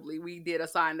collectively we did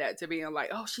assign that to being like,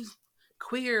 oh, she's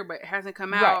queer but hasn't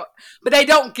come out, but they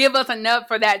don't give us enough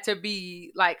for that to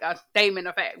be like a statement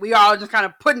of fact. We all just kind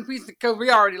of putting pieces, because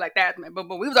we already like that, but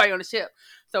we was already on the ship,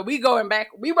 so we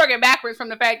working backwards from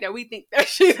the fact that we think that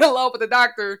she's in love with the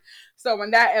doctor. So when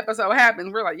that episode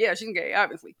happens, we're like, yeah, she's gay,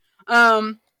 obviously.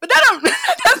 But that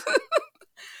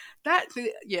don't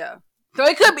yeah. So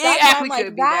it could be, it actually like,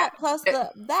 could be that. Plus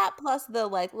the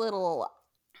like little,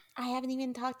 I haven't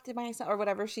even talked to my son or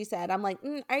whatever she said. I'm like,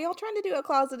 are y'all trying to do a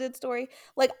closeted story?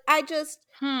 Like, I just,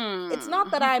 it's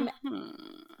not that I'm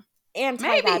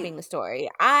anti-vibing the story.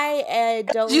 I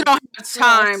don't. You don't have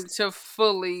time to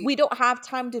fully. We don't have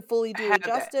time to fully do it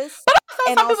justice. But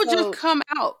some people just come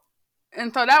out.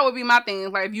 And so that would be my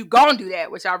thing. Like, if you gonna do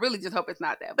that, which I really just hope it's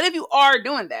not that. But if you are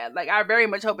doing that, like, I very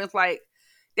much hope it's like,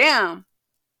 damn,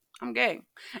 I'm gay.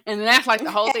 And that's like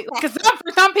the whole thing. Because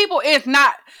for some people, it's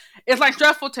like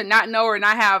stressful to not know or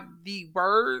not have the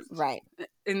words. Right.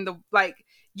 In the, like,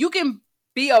 you can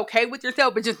be okay with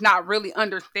yourself, but just not really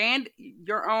understand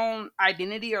your own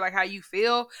identity or like how you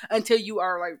feel until you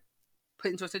are like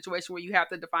put into a situation where you have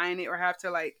to define it or have to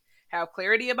like have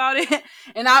clarity about it.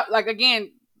 And I like,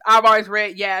 again, I've always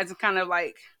read as kind of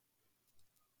like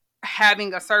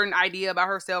having a certain idea about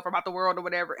herself or about the world or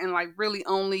whatever, and like really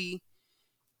only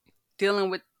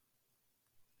dealing with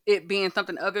it being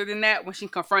something other than that when she's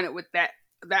confronted with that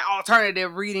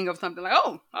alternative reading of something like,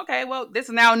 oh, okay, well, this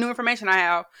is now new information I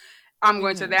have. I'm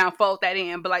going to now fold that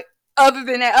in. But like, other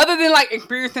than that, other than like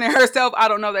experiencing it herself, I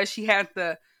don't know that she has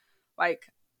the like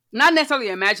not necessarily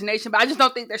imagination, but I just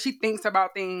don't think that she thinks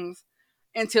about things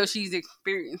until she's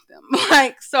experienced them.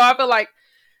 Like, so I feel like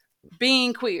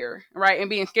being queer, right, and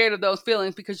being scared of those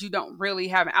feelings because you don't really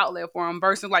have an outlet for them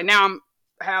versus like now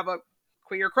I have a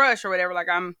queer crush or whatever, like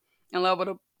I'm in love with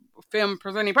a film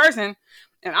presenting person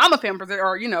and I'm a film presenter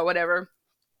or, you know, whatever.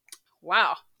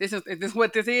 Wow, is this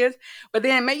what this is? But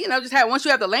then maybe, you know, just have, once you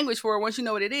have the language for it, once you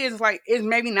know what it is, it's like, it's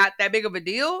maybe not that big of a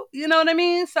deal. You know what I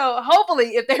mean? So hopefully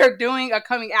if they're doing a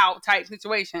coming out type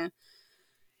situation,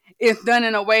 it's done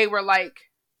in a way where like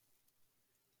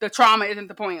the trauma isn't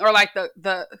the point, or like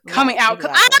the coming out.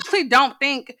 Because I actually don't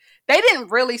think they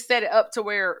didn't really set it up to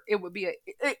where it would be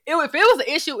if it was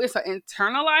an issue, it's an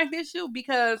internalized issue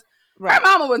because her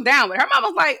mama was down with it. Her mama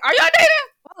was like, "Are y'all dating?"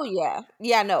 Oh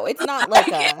yeah, no, it's not like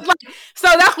a. So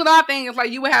that's what I think. It's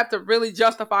like you would have to really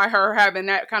justify her having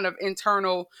that kind of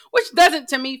internal, which doesn't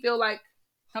to me feel like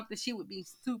something she would be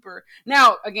super.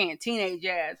 Now again, teenage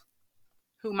Jazz,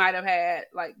 who might have had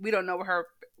like, we don't know her.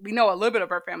 We know a little bit of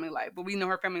her family life, but we know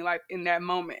her family life in that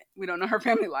moment. We don't know her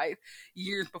family life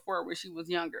years before when she was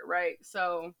younger, right?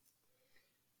 So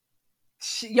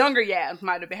younger Yaz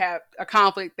might have had a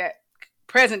conflict that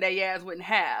present day Yaz wouldn't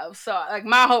have. So like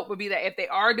my hope would be that if they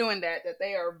are doing that, that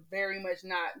they are very much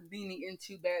not leaning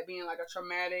into that being like a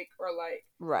traumatic or like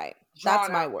right. That's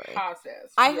my worry.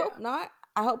 Process. I hope not.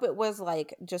 I hope it was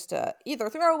like just a either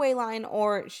throwaway line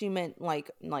or she meant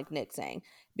like Nick saying,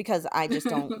 because I just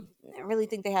don't really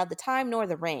think they have the time nor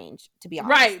the range, to be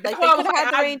honest. Right. Like they could have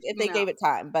had the range if they gave it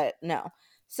time, but no.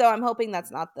 So I'm hoping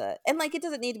that's not the, and like it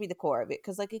doesn't need to be the core of it,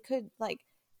 because like it could, like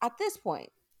at this point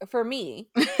for me,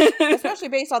 especially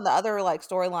based on the other like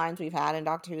storylines we've had in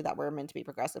Doctor Who that were meant to be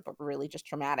progressive but really just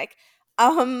traumatic,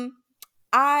 I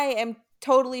am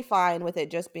totally fine with it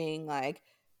just being like,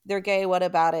 they're gay, what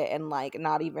about it, and like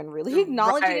not even really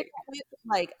acknowledging it.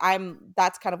 Like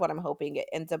that's kind of what I'm hoping it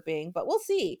ends up being, but we'll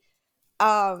see.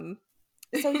 So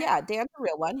yeah, Dan's a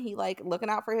real one. He like looking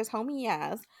out for his homie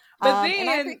Yaz. But then, and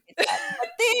I appreciate that.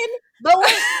 But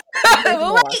wait,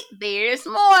 there's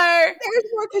more. There's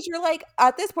more, because you're like,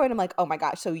 at this point, I'm like, oh my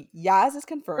gosh, so Yaz is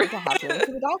confirmed to have feelings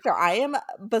for the Doctor. I am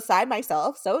beside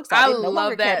myself, so excited. No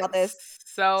longer care about this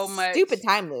so much stupid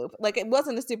time loop. Like it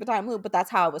wasn't a stupid time loop, but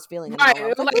that's how I was feeling. Right, it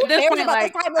was like, at this point,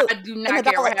 like I do not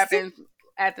care what happens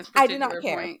at this particular point. I do not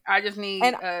care. I just need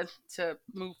us to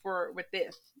move forward with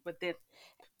this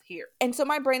here. And so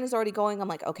my brain is already going, I'm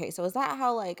like, okay, so is that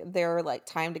how like their like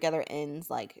time together ends?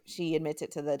 Like she admits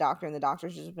it to the Doctor and the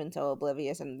Doctor's just been so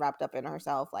oblivious and wrapped up in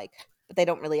herself, like, but they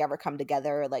don't really ever come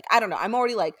together. Like, I don't know. I'm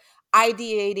already like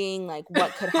ideating like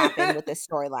what could happen with this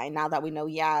storyline now that we know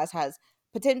Yaz has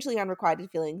potentially unrequited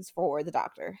feelings for the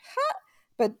Doctor.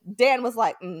 But Dan was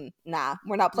like, nah,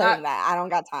 we're not playing that. I don't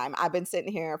got time. I've been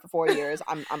sitting here for 4 years.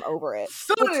 I'm over it.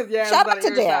 Shout out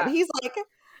to Dan. He's like,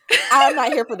 I'm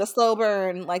not here for the slow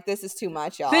burn. Like, this is too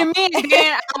much, y'all. See, me and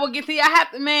Dan, I will get to you.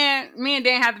 Me and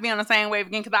Dan have to be on the same wave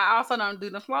again, because I also don't do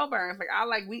the slow burns. Like,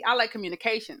 I like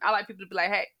communication. I like people to be like,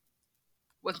 hey,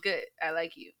 what's good? I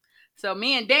like you. So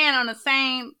me and Dan on the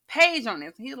same page on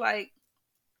this. He's like,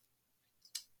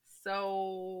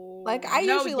 so like I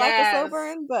usually like a slow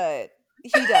burn, but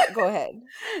he does. Go ahead.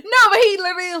 No, but he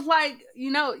literally was like, you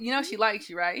know, she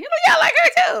likes you, right? He's like, yeah, I like her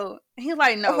too. He's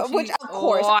like, no, which of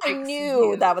course I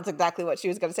knew that was exactly what she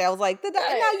was going to say. I was like,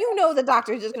 now you know the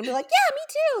Doctor's just going to be like, yeah, me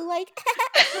too, like.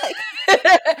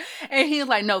 And he's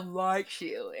like, no, likes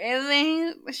you. And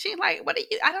then she's like, what are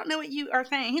you? I don't know what you are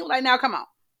saying. He was like, now come on,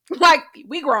 like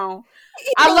we grown.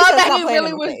 I love that he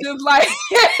really was just like,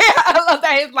 I love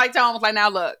that his like tone was like, now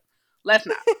look, let's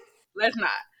not.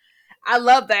 I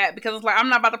love that, because it's like, I'm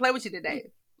not about to play with you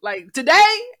today. Like, today,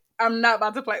 I'm not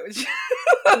about to play with you.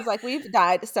 It's like, we've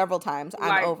died several times.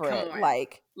 I'm over it. On.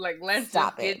 Like let's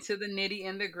just get to the nitty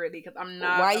and the gritty, because I'm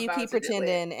not. Why you keep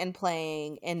pretending and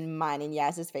playing and mine and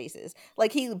Yaz's faces?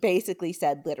 Like, he basically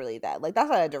said literally that. Like, that's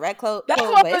not a direct quote. That's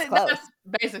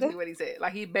basically what he said.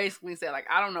 Like, he basically said, like,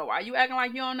 I don't know why you acting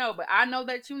like you don't know, but I know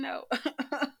that you know.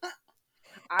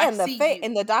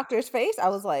 And the Doctor's face, I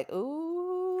was like, ooh.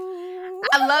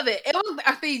 I love it. It was,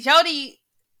 I think Jodie,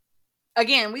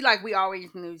 again, we always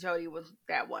knew Jodie was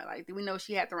that one. Like, we know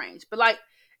she had the range, but like,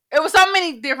 it was so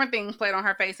many different things played on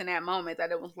her face in that moment that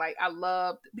it was like, I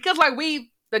loved, because like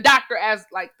the Doctor as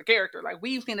like the character, like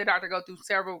we've seen the Doctor go through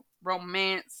several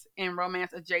romance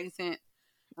adjacent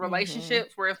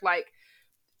relationships where it's like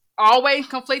always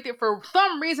conflicted for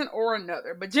some reason or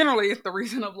another, but generally it's the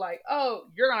reason of like, oh,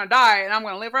 you're gonna die and I'm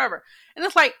gonna live forever. And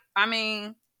it's like, I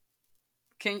mean,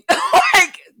 can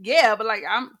like, yeah, but like,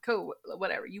 I'm cool,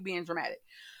 whatever, you being dramatic.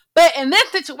 But in this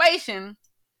situation,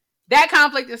 that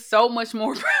conflict is so much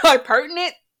more like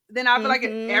pertinent than I feel like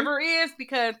it Mhm. ever is,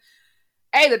 because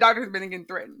the doctor's been getting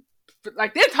threatened.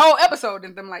 Like this whole episode,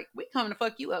 and them like, we coming to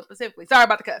fuck you up specifically. Sorry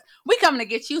about the cuss. We coming to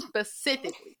get you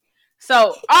specifically.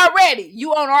 So already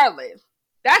you on our list.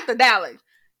 That's the Daleks.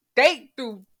 They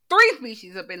threw 3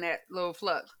 species up in that little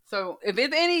flux. So if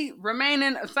it's any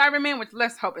remaining Cybermen, which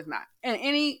let's hope it's not, and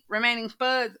any remaining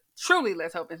Spuds, truly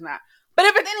let's hope it's not. But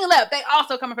if it's any left, they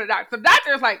also coming for the doctor. So the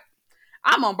doctor is like,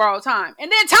 I'm on borrowed time.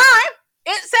 And then time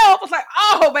itself was like,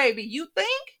 oh baby, you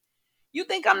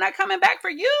think I'm not coming back for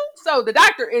you? So the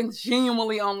doctor is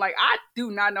genuinely on like, I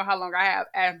do not know how long I have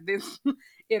as this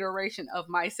iteration of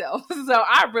myself. So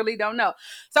I really don't know.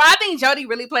 So I think Jodie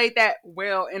really played that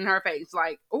well in her face.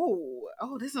 Like, oh,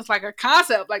 this is like a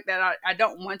concept like that I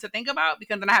don't want to think about,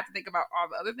 because then I have to think about all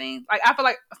the other things. Like, I feel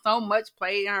like so much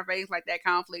played in her face, like that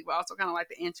conflict, but also kind of like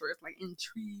the interest, like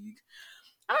intrigue.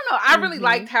 I don't know. I really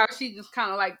liked how she just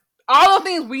kind of like, all the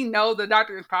things we know the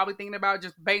doctor is probably thinking about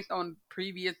just based on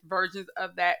previous versions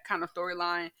of that kind of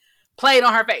storyline played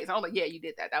on her face. I was like, yeah, you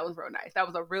did that. That was real nice. That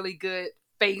was a really good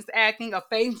face acting, a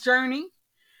face journey.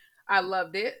 I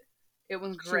loved it. It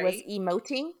was great. She was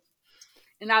emoting.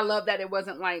 And I love that it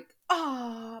wasn't like,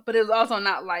 oh, but it was also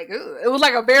not like, ugh. It was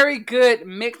like a very good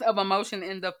mix of emotion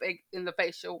in the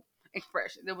facial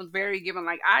expression. It was very given,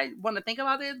 like, I want to think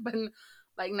about this, but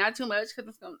like not too much,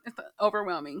 because it's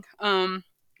overwhelming.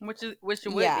 Which it would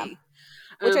be.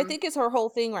 Which I think is her whole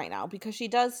thing right now, because she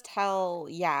does tell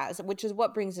Yaz, which is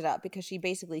what brings it up, because she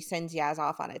basically sends Yaz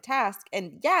off on a task,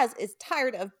 and Yaz is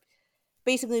tired of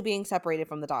basically being separated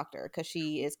from the doctor, because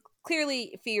she is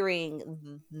clearly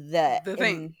fearing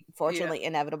the unfortunately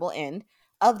inevitable end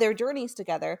of their journeys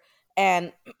together.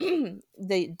 And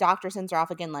the doctor sends her off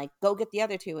again, like, go get the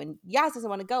other 2, and Yaz doesn't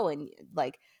want to go, and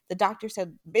like the doctor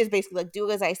is basically like,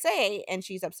 do as I say, and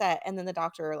she's upset. And then the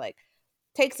doctor like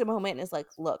takes a moment and is like,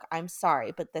 look, I'm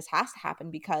sorry, but this has to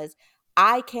happen because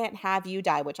I can't have you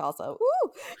die, which also,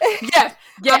 yes.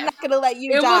 I'm not going to let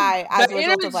you die as a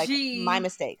result of like my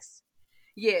mistakes.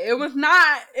 Yeah, it was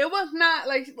not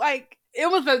like it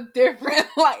was a different,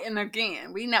 like, and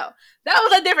again, we know that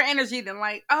was a different energy than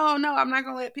like, oh no, I'm not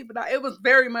going to let people die. It was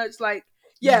very much like,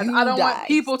 yes, I don't want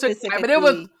people to die, but it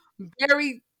was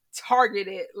very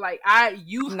targeted. Like, I'm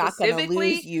not going to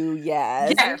lose you,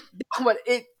 yes. Yes, that's what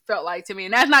it felt like to me.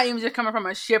 And that's not even just coming from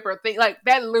a shipper thing. Like,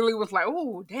 that literally was like,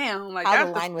 oh damn, like, how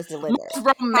that's the line was delivered. Most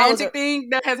romantic thing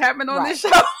that has happened on this show.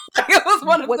 Like, it was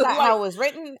one of was that how it was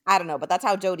written? I don't know, but that's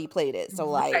how Jodie played it. So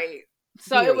like,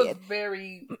 so period. It was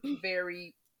very,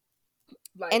 very,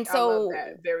 like, and so I love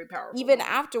that. Very powerful. Even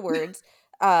afterwards,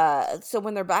 so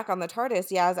when they're back on the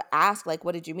TARDIS, Yaz asks like,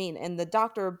 what did you mean? And the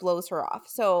doctor blows her off.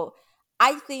 So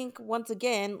I think, once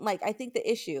again, like, I think the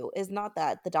issue is not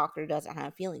that the doctor doesn't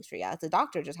have feelings for Yaz. The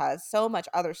doctor just has so much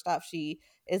other stuff. She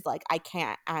is like, I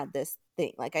can't add this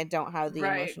thing. Like, I don't have the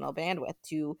emotional bandwidth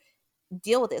to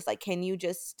deal with this. Like, can you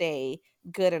just stay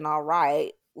good and all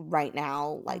right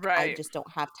now? Like, I just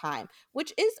don't have time,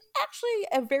 which is actually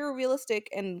a very realistic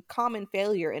and common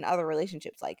failure in other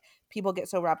relationships. Like, people get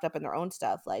so wrapped up in their own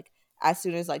stuff. Like, as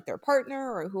soon as like their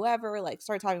partner or whoever like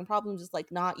starts having problems, it's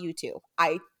like, not you two.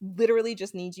 I literally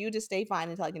just need you to stay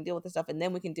fine until I can deal with this stuff, and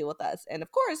then we can deal with us. And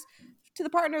of course, to the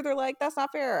partner, they're like, that's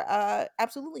not fair.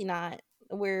 Absolutely not.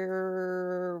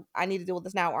 I need to deal with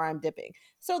this now, or I'm dipping.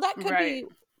 So that could be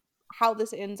how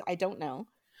this ends. I don't know.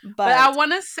 But I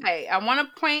want to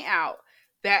point out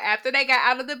that after they got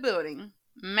out of the building,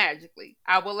 magically,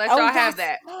 I will let y'all have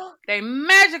that. They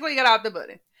magically got out the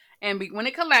building. And when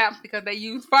it collapsed, because they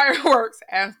used fireworks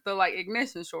as the like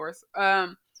ignition source,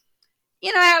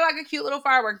 it had like a cute little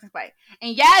fireworks display.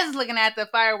 And Yaz is looking at the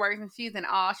fireworks and she's in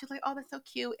awe. She's like, oh, that's so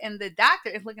cute. And the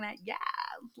doctor is looking at Yaz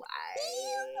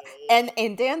like,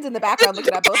 and Dan's in the background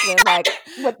looking at both of them like,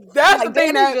 that's like, the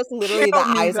thing Dan is just literally the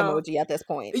eyes emoji at this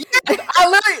point. Yes, I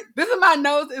literally, this is my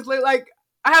notes. It's like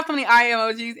I have so many eye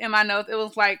emojis in my notes. It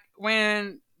was like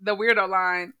when the weirdo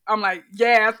line, I'm like,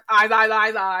 yes, eyes.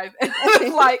 And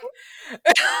it's like,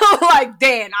 like,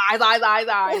 Dan,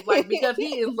 eyes. Like, because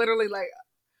he is literally like,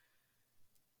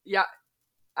 yeah,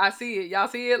 I see it. Y'all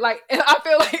see it? Like, I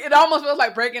feel like it almost feels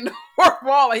like breaking the fourth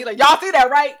wall. Like, he's like, y'all see that,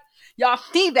 right? Y'all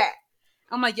see that?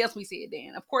 I'm like, yes, we see it,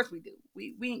 Dan. Of course we do.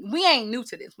 We ain't new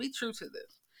to this. We true to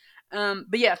this.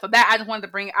 But yeah, so that I just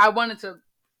wanted to I wanted to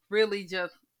really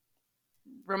just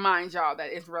remind y'all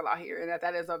that it's real out here, and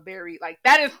that is a very, like,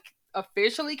 that is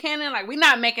officially canon. Like, we're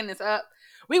not making this up.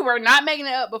 We were not making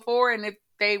it up before, and if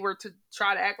they were to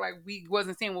try to act like we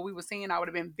wasn't seeing what we were seeing, I would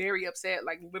have been very upset.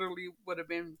 Like, literally would have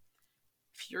been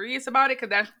furious about it, because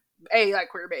that's like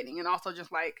queer baiting, and also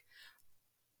just like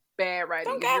bad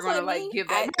writing Don't if you're gonna gaslight like me. give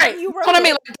that right. You That's wrote what I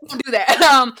mean. it. Like, don't do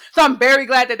that. So I'm very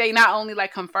glad that they not only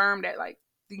like confirmed that like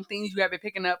these things you have been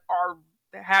picking up are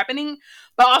happening,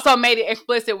 but also made it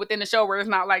explicit within the show where it's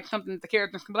not like something that the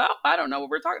characters can be like, oh, I don't know what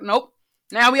we're talking. Nope.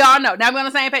 Now we all know. Now we're on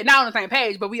the same page. Not on the same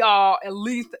page, but we all at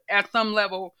least at some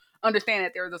level understand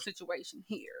that there's a situation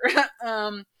here.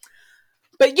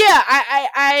 But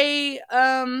yeah,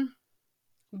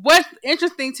 what's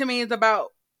interesting to me is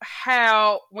about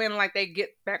how when like they get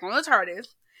back on the TARDIS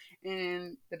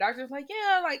and the doctor's like,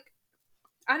 yeah, like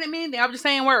I didn't mean anything. I was just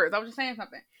saying words. I was just saying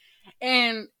something.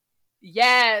 And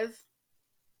Yaz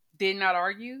did not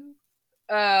argue.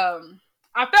 I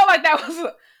felt like that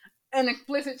was an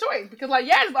explicit choice because like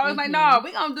Yaz is always like, no,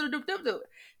 we gonna do.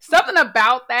 Something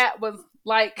about that was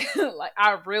like like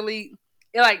I really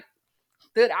it like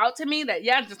stood out to me that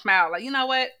Yaz just smiled like, you know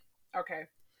what? Okay.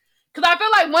 Because I feel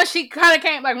like once she kind of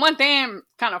came, like one thing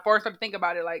kind of forced her to think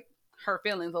about it, like her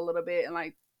feelings a little bit and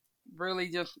like really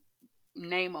just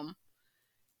name them.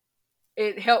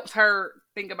 It helps her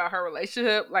think about her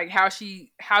relationship, like how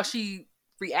she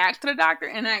reacts to the doctor.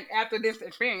 And like after this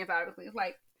experience, obviously, it's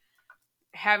like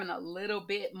having a little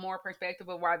bit more perspective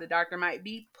of why the doctor might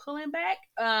be pulling back.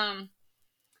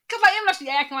 Because like even though she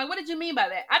acting like, what did you mean by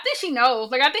that? I think she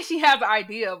knows. Like I think she has an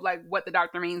idea of like what the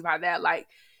doctor means by that. Like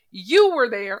you were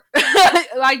there,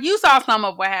 like you saw some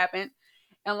of what happened,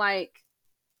 and like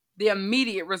the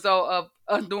immediate result of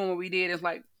us doing what we did is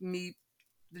like me,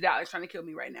 the doctor's trying to kill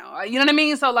me right now. You know what I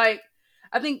mean? So like,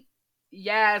 I think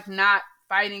Yaz not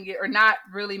fighting it or not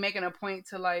really making a point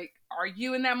to like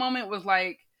argue in that moment was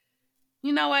like,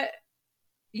 you know what?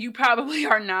 You probably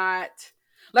are not.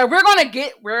 Like we're gonna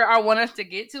get where I want us to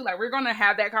get to. Like we're gonna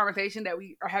have that conversation that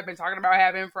we have been talking about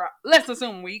having for let's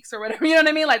assume weeks or whatever. You know what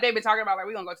I mean? Like they've been talking about like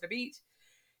we're gonna go to the beach.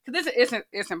 Because this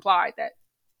it's implied that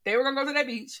they were gonna go to that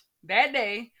beach that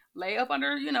day, lay up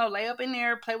in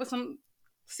there, play with some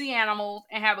sea animals,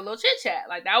 and have a little chit chat.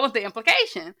 Like that was the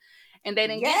implication, and they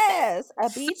didn't get that. A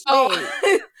beach So,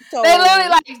 date. So they literally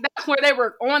like that's where they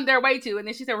were on their way to, and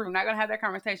then she said we're not gonna have that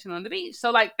conversation on the beach.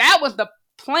 So like that was the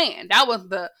plan. That was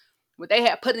what they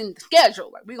had put in the schedule.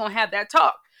 Like we're gonna have that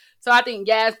talk. So I think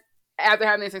Yaz, after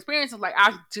having this experience, was like,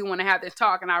 I do want to have this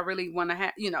talk, and I really want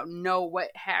to know what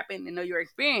happened and know your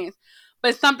experience.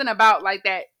 But something about like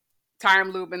that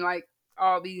time loop and like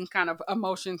all these kind of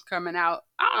emotions coming out,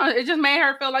 I don't know, it just made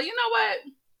her feel like, you know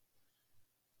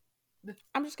what?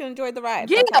 I'm just gonna enjoy the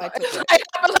ride. Yeah, That's how I took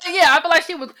it. I feel like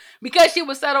she was, because she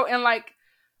was settled in like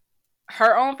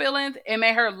her own feelings, it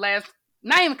made her less,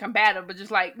 not even combative, but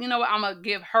just like, you know what, I'm gonna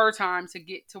give her time to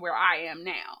get to where I am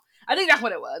now. I think that's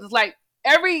what it was. It's like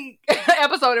every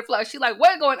episode of Flux, she like,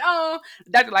 what going on?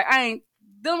 The doctor like, I ain't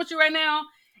dealing with you right now.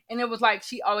 And it was like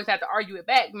she always had to argue it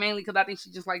back, mainly because I think she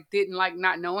just like didn't like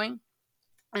not knowing.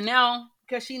 And now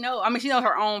because she knows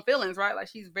her own feelings, right? Like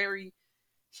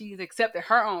she's accepted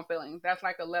her own feelings. That's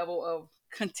like a level of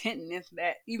contentness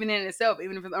that even in itself,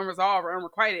 even if it's unresolved or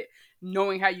unrequited,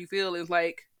 knowing how you feel is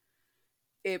like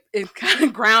it's kind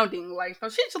of grounding. Like, so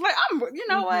she's just like, you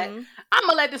know what, I'm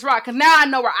gonna let this rock because now I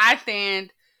know where I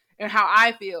stand and how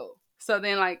I feel. So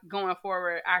then like going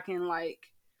forward, I can like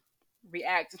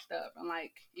react to stuff and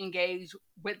like engage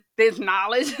with this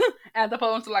knowledge as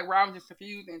opposed to like where I'm just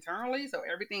confused internally. So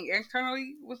everything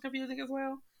externally was confusing as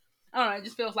well. I don't know. It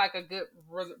just feels like a good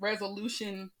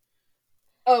resolution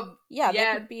of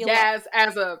Yaz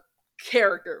as a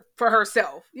character for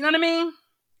herself. You know what I mean?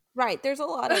 Right. There's a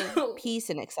lot of peace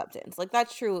and acceptance. Like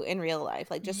that's true in real life.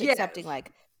 Like just accepting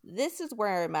like this is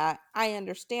where I'm at. I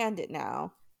understand it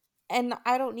now. And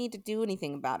I don't need to do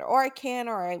anything about it. Or I can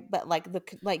but like the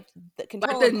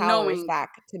control like and power is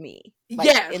back to me.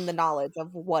 Like in the knowledge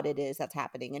of what it is that's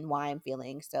happening and why I'm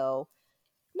feeling so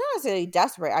not necessarily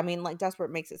desperate. I mean, like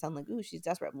desperate makes it sound like, ooh, she's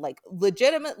desperate. Like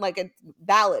legitimate, like it's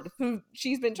valid.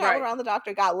 She's been traveling around the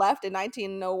doctor, got left in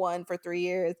 1901 for 3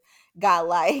 years, got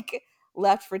like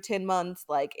left for 10 months,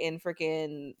 like in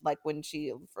freaking like when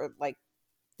she for like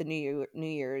the New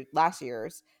Year last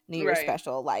year's New Year's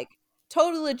special, like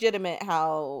totally legitimate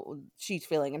how she's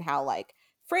feeling and how like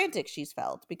frantic she's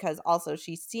felt, because also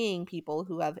she's seeing people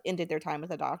who have ended their time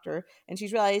with a doctor and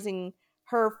she's realizing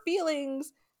her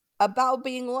feelings about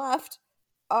being left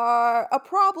are a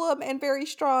problem and very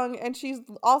strong. And she's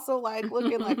also like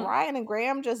looking like Ryan and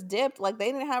Graham just dipped, like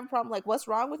they didn't have a problem, like what's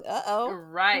wrong with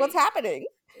what's happening?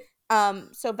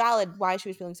 So valid why she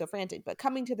was feeling so frantic, but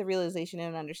coming to the realization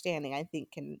and understanding, I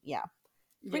think can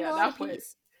bring a lot of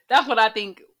peace. That's what I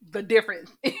think the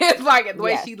difference is, like the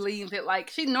way she leaves it. Like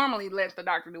she normally lets the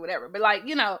doctor do whatever, but like,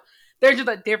 you know, there's just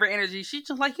a different energy. She's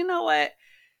just like, you know what,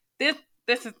 this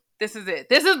this is it.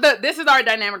 This is our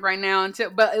dynamic right now.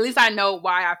 But at least I know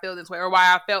why I feel this way, or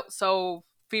why I felt so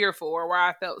fearful, or why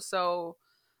I felt so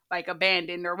like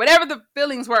abandoned, or whatever the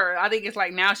feelings were. I think it's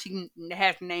like now she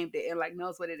has named it and like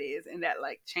knows what it is, and that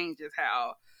like changes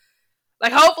how,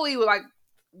 like, hopefully, like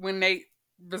when they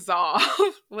resolve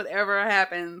whatever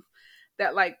happens,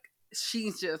 that like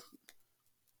she's just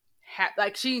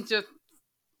she's just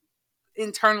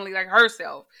internally, like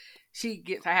herself, she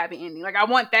gets a happy ending. Like I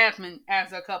want Thasmin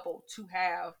as a couple to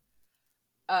have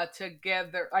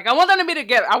together. Like I want them to be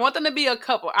together. I want them to be a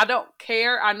couple. I don't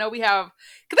care. I know we have,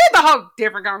 because there's a whole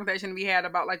different conversation we had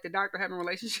about like the Doctor having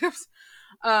relationships,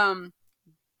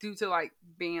 due to like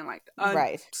being like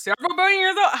right, several billion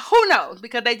years old. Who knows?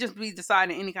 Because they just be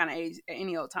deciding any kind of age at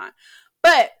any old time.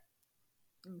 But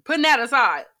putting that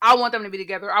aside, I want them to be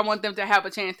together. I want them to have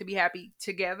a chance to be happy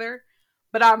together.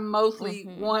 But I mostly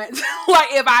want, like,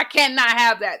 if I cannot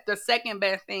have that, the second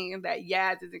best thing is that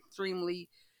Yaz is extremely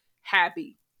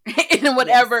happy in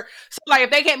whatever. Yes. So, like, if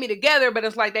they can't be together, but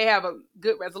it's like they have a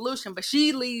good resolution, but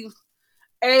she leaves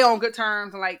on good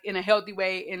terms and, like, in a healthy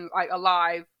way and, like,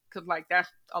 alive, because, like, that's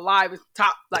alive is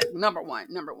top, like, number one.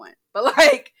 But,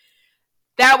 like,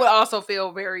 that would also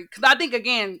feel very, because I think,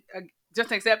 again,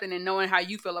 just accepting and knowing how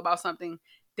you feel about something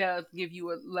does give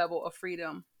you a level of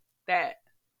freedom that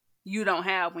you don't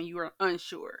have when you are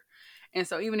unsure. And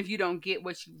so even if you don't get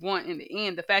what you want in the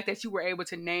end, the fact that you were able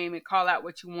to name and call out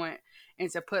what you want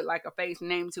and to put like a face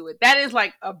name to it, that is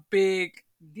like a big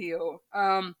deal.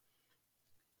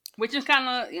 Which is kind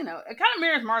of, it kind of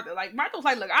mirrors Martha. Like Martha was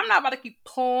like, look, I'm not about to keep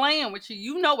playing with you.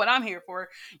 You know what I'm here for.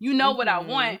 You know what I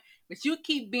want, but you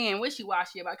keep being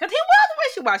wishy-washy about it. Because he was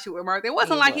wishy-washy with Martha. It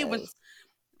wasn't he was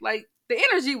like, the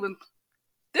energy was,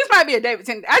 this might be a David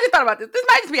Tennant. I just thought about this. This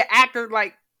might just be an actor,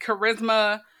 like,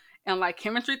 charisma and like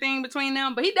chemistry thing between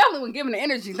them, but he definitely was giving the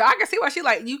energy, so I can see why she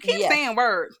like, you keep saying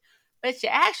words but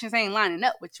your actions ain't lining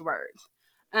up with your words.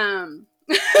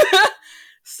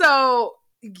 So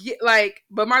like,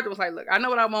 but Martha was like, look, I know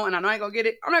what I want and I know I ain't gonna get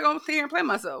it. I'm not gonna sit here and play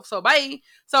myself, so bye.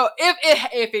 So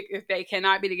if they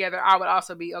cannot be together, I would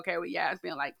also be okay with Yaz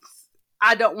being like,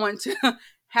 I don't want to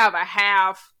have a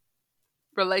half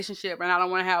relationship and I don't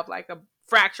want to have like a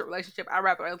fractured relationship. I'd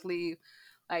rather us leave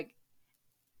like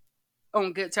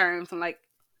on good terms and like,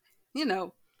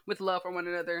 with love for one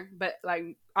another, but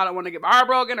like I don't want to get my heart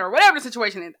broken or whatever the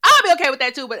situation is. I'll be okay with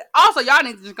that too, but also y'all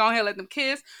need to just go ahead and let them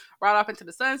kiss right off into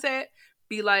the sunset.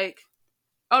 Be like,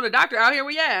 oh, the doctor out here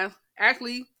with Yaz.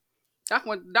 Actually, that's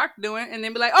what the doctor doing, and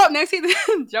then be like, oh, next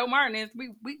season Joe Martin is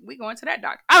we going to that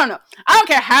doctor. I don't know. I don't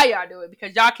care how y'all do it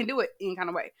because y'all can do it any kind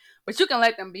of way, but you can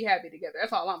let them be happy together.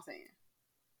 That's all I'm saying.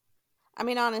 I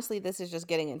mean, honestly, this is just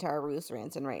getting into our Ruth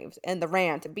rants and raves. And the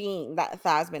rant being that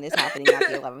Thasmin is happening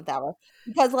at the 11th hour.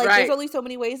 Because, like, there's only so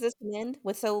many ways this can end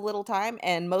with so little time.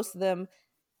 And most of them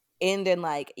end in,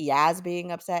 like, Yaz being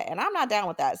upset. And I'm not down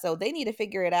with that. So they need to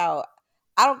figure it out.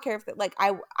 I don't care if, like,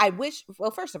 I wish,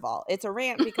 well, first of all, it's a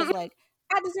rant because, like,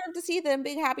 I deserve to see them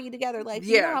being happy together. Like,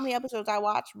 you know how many episodes I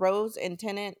watch Rose and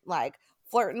Tennant, like,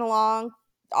 flirting along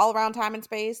all around time and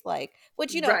space? Like,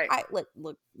 which, I look,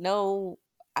 no...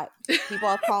 people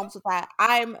have problems with that.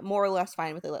 I'm more or less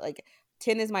fine with it. Like,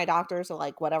 Tin is my doctor, so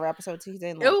like whatever episodes he's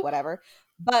in, like whatever.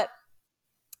 But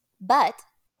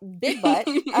big but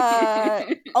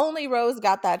only Rose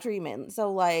got that treatment.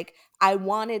 So like I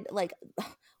wanted, like,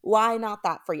 why not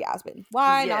that for Yasmin?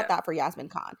 Why not that for Yasmin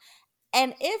Khan?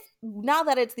 And if now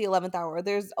that it's the 11th hour,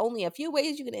 there's only a few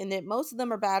ways you can end it. Most of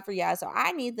them are bad for Yaz, so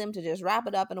I need them to just wrap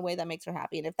it up in a way that makes her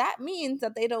happy. And if that means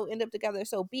that they don't end up together,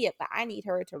 so be it. But I need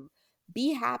her to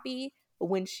be happy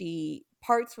when she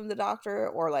parts from the doctor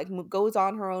or like goes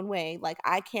on her own way. Like,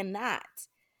 I cannot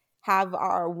have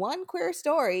our one queer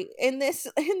story in this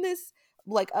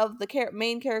like of the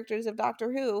main characters of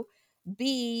Doctor Who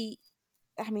be,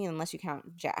 I mean, unless you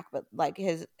count Jack, but like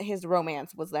his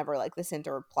romance was never like the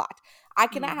center plot. I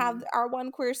cannot have our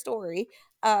one queer story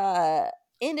end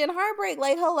in heartbreak.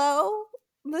 Like, hello,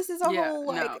 this is a whole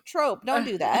like trope. Don't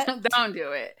do that. Don't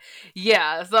do it.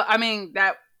 Yeah. So I mean,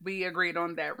 that we agreed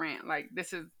on that rant. Like,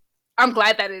 this is, I'm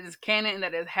glad that it is canon and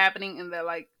that it's happening and that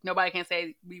like nobody can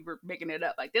say we were making it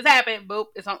up. Like, this happened, boop,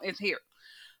 it's here.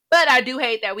 But I do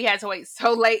hate that we had to wait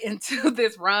so late into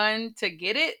this run to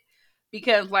get it,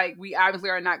 because like we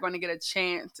obviously are not going to get a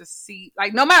chance to see,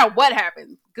 like, no matter what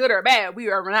happens, good or bad, we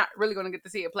are not really going to get to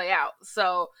see it play out.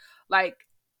 So like,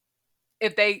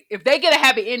 if they get a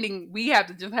happy ending, we have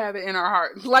to just have it in our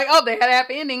heart. Like, oh, they had a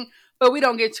happy ending, but we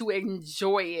don't get to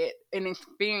enjoy it and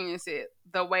experience it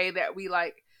the way that we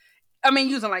like. I mean,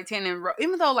 using like 10 and Rose,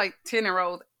 even though like 10 and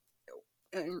Rose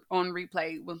on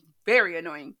replay was very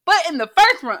annoying. But in the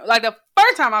first run, like the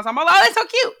first time I saw them, I was like, oh, that's so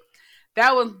cute.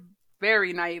 That was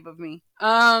very naive of me.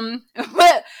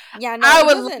 But Yeah, no, I it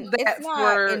would doesn't. love It's that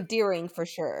not for endearing for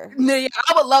sure. yeah,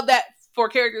 I would love that for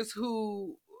characters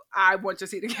who I want to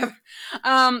see together.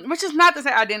 Which is not to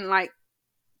say I didn't like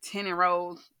Ten and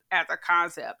Rose as a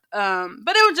concept.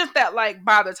 But it was just that like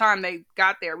by the time they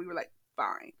got there, we were like,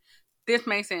 fine, this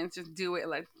makes sense. Just do it.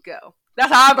 Let's go.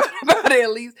 That's how I felt about it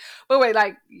at least. But wait,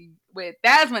 like with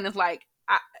Jasmine, it's like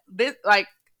this, like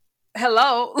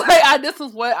hello, like this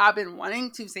is what I've been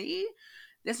wanting to see.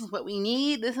 This is what we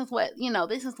need. This is what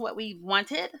This is what we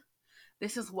wanted.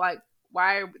 This is like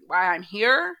why I'm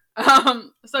here.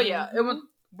 So yeah, it was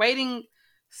waiting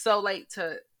so late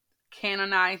to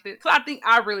canonize it because I think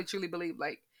I really truly believe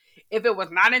like if it was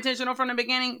not intentional from the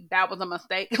beginning, that was a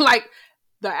mistake. Like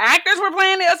the actors were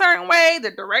playing it a certain way,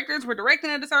 the directors were directing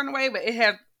it a certain way, but it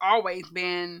has always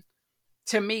been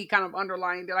to me kind of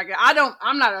underlying that. Like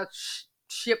I'm not a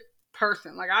ship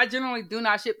person. Like I generally do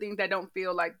not ship things that don't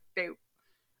feel like they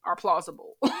are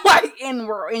plausible, like in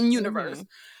world in universe.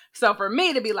 So for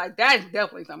me to be like, that's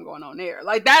definitely something going on there.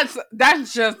 Like that's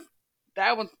just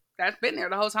that's been there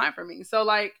the whole time for me. So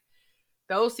like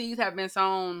those seeds have been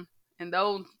sown and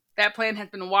that plant has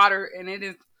been watered and it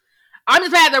is. I'm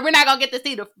just mad that we're not gonna get to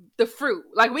see the fruit.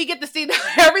 Like we get to see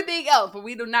everything else, but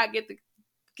we do not get to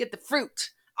get the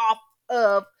fruit off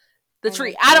of the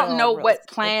tree. I don't know what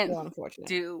plants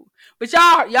do, but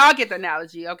y'all get the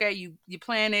analogy, okay? You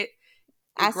plant it.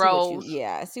 It grows.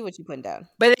 I see what you're putting down.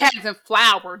 But it hasn't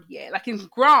flowered yet. Like it's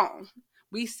grown.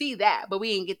 We see that, but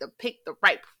we didn't get to pick the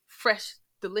ripe, fresh,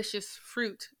 delicious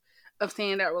fruit of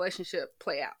seeing that relationship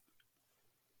play out.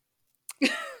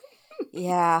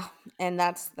 Yeah, and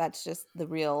that's just the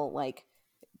real like.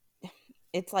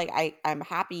 It's like I'm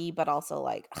happy, but also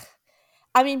like,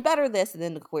 I mean, better this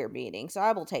than the queer meeting, so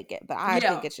I will take it. But I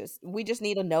think it's just we just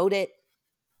need to note it,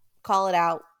 call it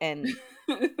out, and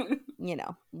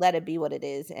let it be what it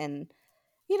is, and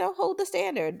hold the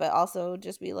standard, but also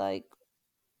just be like,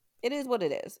 it is what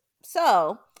it is.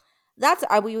 So that's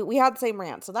we had the same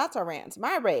rant, so that's our rants.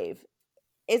 My rave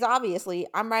is obviously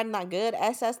I'm riding that good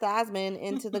SS Jasmine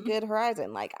into the good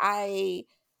horizon. Like I'm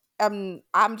having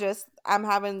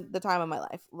the time of my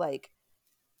life. Like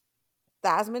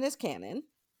Jasmine is canon,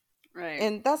 right?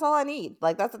 And that's all I need.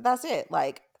 Like that's it.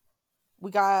 Like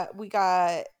we got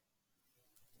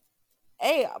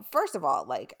first of all,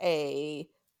 like a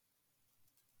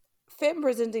femme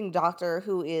presenting doctor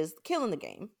who is killing the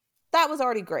game. That was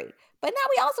already great. But now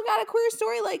we also got a queer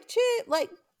story. Like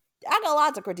I got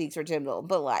lots of critiques for Jindal,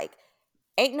 but like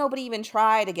ain't nobody even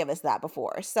tried to give us that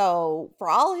before. So for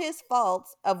all his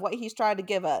faults of what he's tried to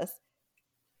give us,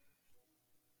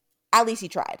 at least he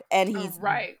tried. And he's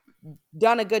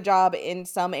done a good job in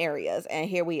some areas. And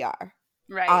here we are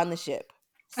on the ship,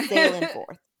 sailing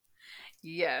forth.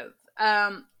 Yes.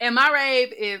 And my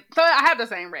rave is, so I have the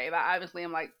same rave. I obviously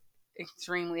am like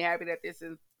extremely happy that this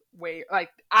is where,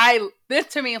 like, this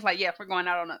to me is like, yes, we're going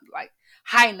out on a like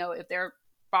high note if they're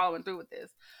following through with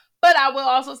this. But I will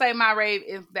also say my rave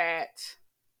is that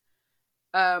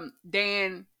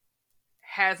Dan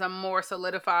has a more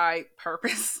solidified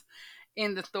purpose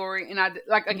in the story. And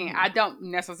I don't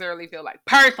necessarily feel like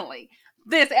personally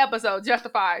this episode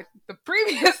justifies the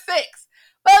previous 6.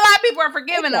 But a lot of people are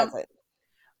forgiving them.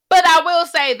 But I will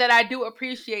say that I do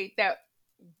appreciate that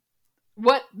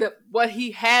what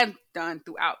he has done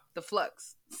throughout the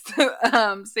Flux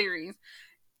series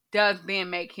does then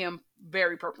make him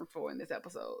very purposeful in this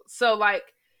episode. So like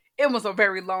it was a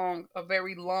very long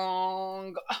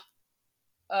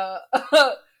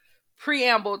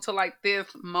preamble to like this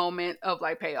moment of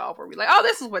like payoff where we like, oh,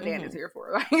 this is what Dan is here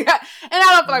for. Like, and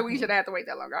I don't feel like we should have to wait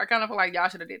that longer. I kind of feel like y'all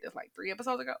should have did this like 3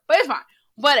 episodes ago, but it's fine.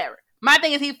 Whatever. My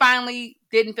thing is he finally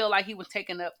didn't feel like he was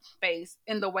taking up space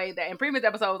in the way that in previous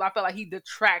episodes I felt like he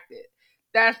detracted.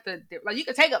 That's the like you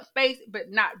could take up space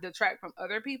but not detract from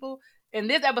other people. In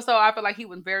this episode, I feel like he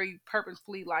was very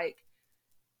purposefully like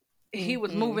he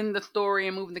was moving the story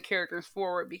and moving the characters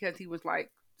forward because he was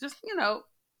like just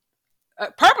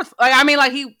purpose. Like I mean,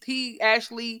 like he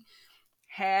actually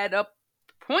had a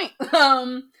point.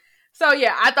 So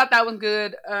yeah, I thought that was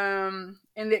good. And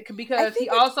because he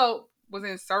also was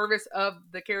in service of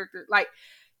the character. Like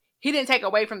he didn't take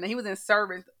away from them. He was in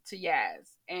service to Yaz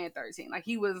and 13. Like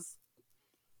he was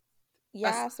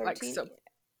 13.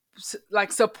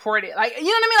 Like supported. Like you know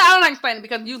what I mean? Like, I don't explain it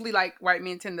because usually like white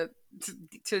men tend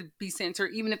to be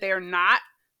centered even if they are not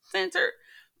centered.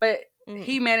 But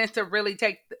he managed to really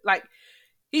take like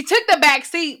he took the back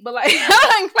seat, but like I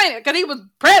don't explain it because he was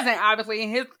present obviously,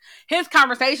 and his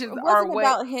conversations are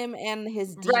about him and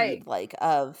his deed, like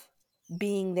of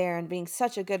being there and being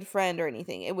such a good friend or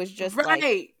anything. It was just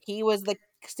like he was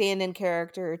stand in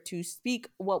character to speak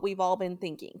what we've all been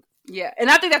thinking. Yeah, and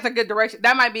I think that's a good direction.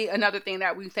 That might be another thing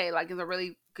that we say like is a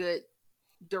really good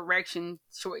direction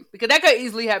choice, because that could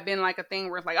easily have been like a thing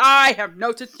where it's like, I have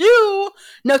noticed you,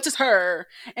 notice her,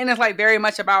 and it's like very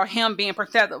much about him being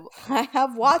protective. I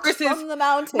have watched versus, from the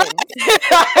mountains.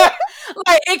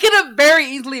 like it could have very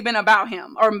easily been about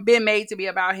him, or been made to be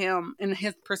about him and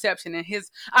his perception and his.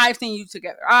 I've seen you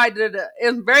together.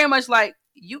 It's very much like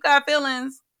you got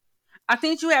feelings. I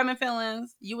think you having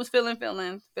feelings. You was feeling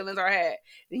feelings. Feelings are had.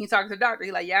 Then he talked to the doctor.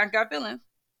 He like, yeah, I got feelings.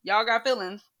 Y'all got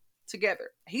feelings together.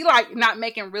 He like not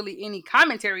making really any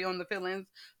commentary on the feelings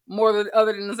more than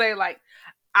other than to say like,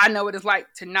 I know what it's like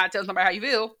to not tell somebody how you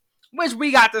feel, which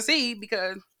we got to see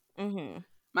because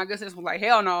my good sis was like,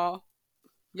 hell no,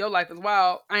 your life is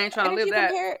wild. I ain't trying to live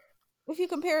that. If you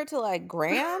compare it to like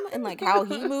Graham and like how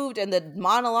he moved and the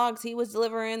monologues he was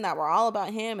delivering that were all about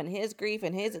him and his grief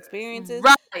and his experiences,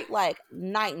 right, like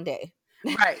night and day.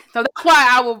 Right. So that's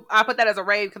why I put that as a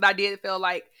rave, because I did feel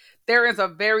like there is a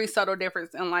very subtle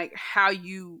difference in like how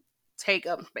you take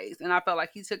up space, and I felt like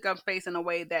he took up space in a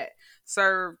way that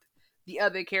served the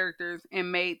other characters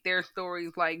and made their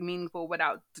stories like meaningful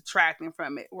without detracting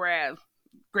from it. Whereas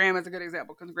Graham is a good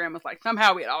example, because Graham was like,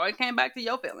 somehow it always came back to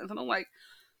your feelings, and I'm like,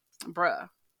 bruh,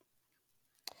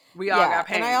 we all got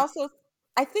pain. And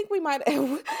I think we might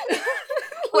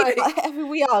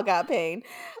we all got pain.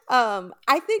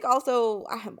 I think also,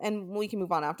 and we can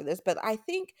move on after this, but I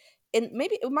think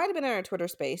maybe it might have been in our Twitter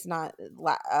space, not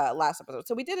last episode.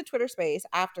 So we did a Twitter space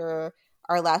after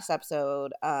our last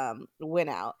episode went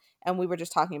out, and we were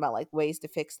just talking about like ways to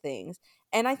fix things.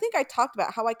 And I think I talked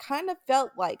about how I kind of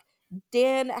felt like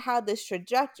Dan had this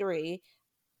trajectory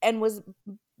and was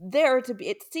there to be.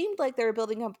 It seemed like they were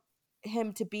building up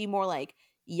him to be more like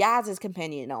Yaz's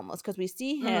companion almost, because we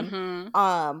see him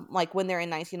like when they're in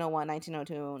 1901,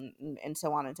 1902 and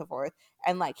so on and so forth,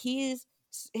 and like his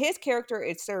character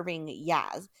is serving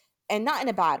Yaz, and not in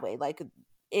a bad way. Like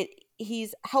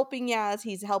he's helping Yaz,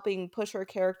 he's helping push her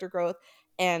character growth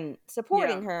and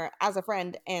supporting her as a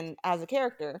friend and as a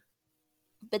character.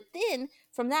 But then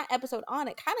from that episode on,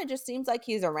 it kind of just seems like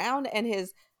he's around and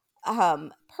his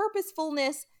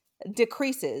purposefulness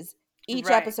decreases each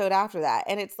episode after that.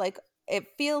 And it's like, it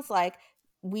feels like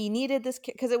we needed this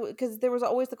because there was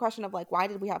always the question of like, why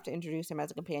did we have to introduce him as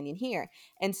a companion here?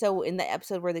 And so in the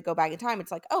episode where they go back in time,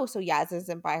 it's like, oh, so Yaz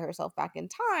isn't by herself back in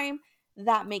time.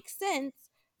 That makes sense.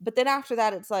 But then after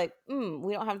that, it's like,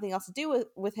 we don't have anything else to do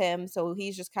with him, so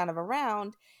he's just kind of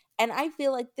around. And I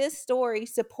feel like this story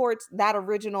supports that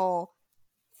original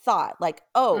thought. Like,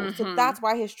 so that's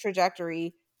why his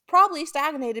trajectory probably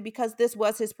stagnated, because this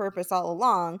was his purpose all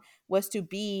along, was to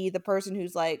be the person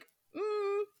who's like,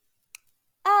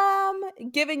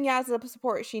 giving Yaz the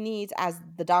support she needs as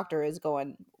the doctor is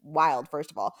going wild, first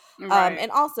of all.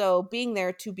 And also being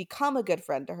there to become a good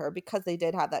friend to her, because they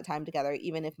did have that time together,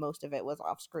 even if most of it was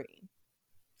off screen.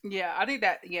 Yeah, I think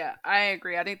that, I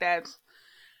agree. I think that's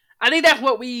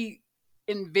what we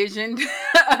envisioned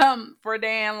for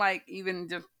Dan, like even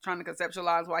just trying to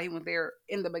conceptualize why he was there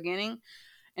in the beginning.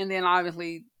 And then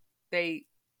obviously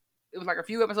it was like a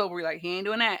few episodes where like, he ain't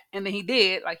doing that. And then he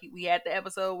did, like we had the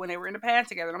episode when they were in the past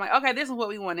together. And I'm like, okay, this is what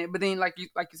we wanted. But then like you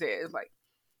said, it's like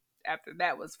after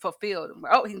that was fulfilled, I'm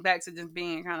like, oh, he's back to just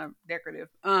being kind of decorative.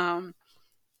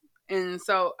 And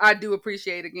so I do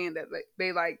appreciate again that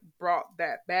they like brought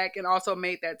that back and also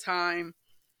made that time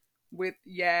with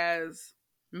Yaz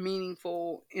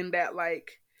meaningful, in that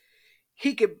like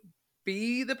he could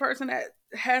be the person that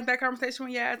has that conversation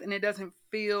with Yaz and it doesn't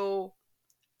feel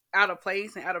out of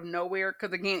place and out of nowhere.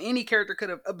 Because again, any character could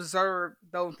have observed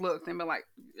those looks and been like,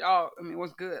 y'all, I mean,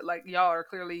 what's good? Like, y'all are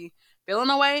clearly feeling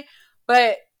away.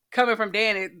 But coming from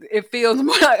Dan, it feels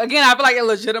more like, again, I feel like it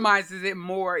legitimizes it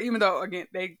more, even though again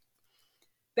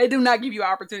they do not give you an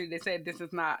opportunity to say this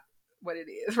is not what it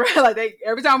is, right? Like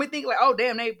every time we think like, oh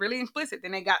damn, they really explicit,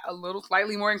 then they got a little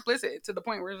slightly more explicit to the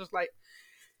point where it's just like,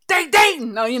 they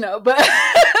dating, no, but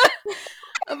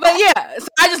but yeah, so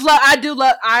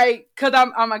because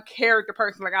I'm a character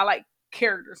person, like I like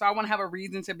characters, so I want to have a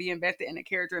reason to be invested in a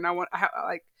character,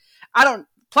 and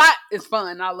plot is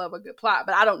fun, I love a good plot,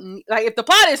 but I don't like if the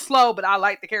plot is slow, but I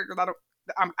like the characters,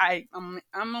 I'm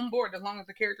on board as long as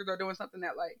the characters are doing something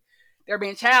that like they're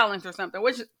being challenged or something,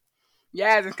 which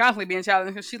Yaz is constantly being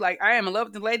challenged because she like, I am in love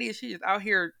with this lady and she's just out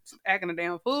here acting a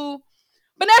damn fool.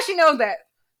 But now she knows that.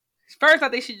 First, I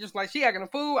think she just like, she acting a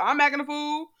fool, I'm acting a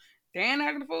fool, Dan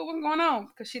acting a fool, what's going on?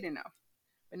 Because she didn't know.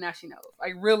 But now she knows.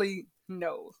 Like, really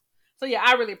knows. So yeah,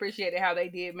 I really appreciated how they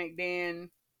did make Dan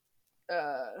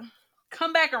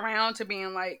come back around to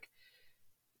being like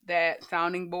that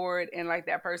sounding board and like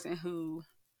that person who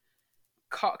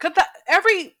call, because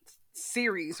every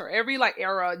series or every like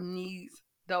era needs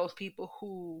those people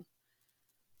who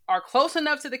are close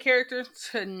enough to the characters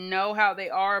to know how they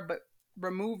are, but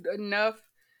removed enough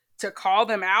to call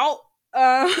them out.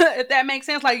 If that makes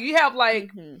sense. Like you have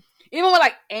like even with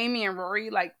like Amy and Rory,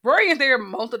 like Rory is there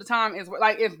most of the time is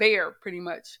like is there pretty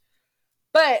much,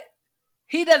 but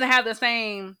he doesn't have the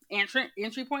same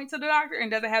entry point to the doctor and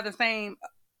doesn't have the same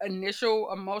initial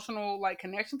emotional like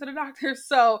connection to the doctor.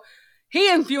 So he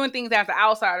is viewing things as an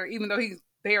outsider, even though he's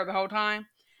there the whole time.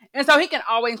 And so he can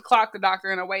always clock the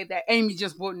doctor in a way that Amy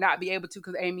just will not be able to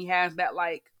because Amy has that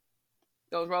like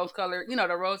those rose colored, you know,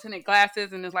 the rose tinted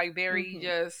glasses and is like very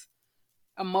just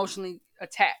emotionally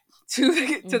attached to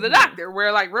the doctor.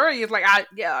 Where like Rory is like, I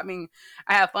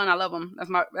have fun, I love him.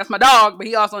 That's my dog, but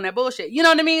he also on that bullshit. You know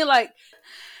what I mean? Like,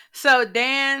 so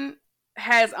Dan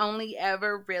has only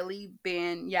ever really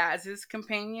been Yaz's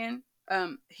companion.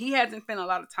 He hasn't spent a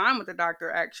lot of time with the doctor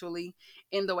actually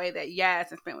in the way that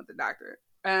Yaz has spent with the doctor.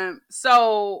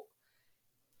 So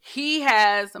he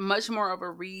has much more of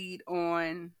a read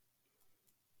on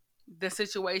the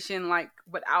situation, like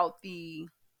without the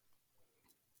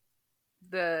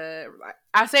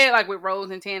I say it like with Rose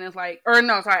and Tan is like, or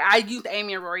no, sorry, I used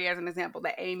Amy and Rory as an example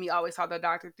that Amy always saw the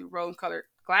doctor through rose-colored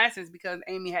glasses because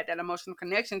Amy had that emotional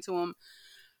connection to him,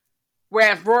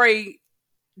 whereas Rory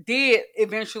did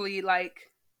eventually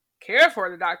like care for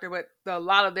the doctor, but a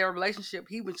lot of their relationship,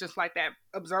 he was just like that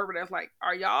observer that's like,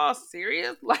 are y'all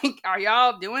serious? Like, are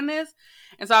y'all doing this?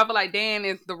 And so I feel like Dan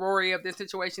is the Rory of this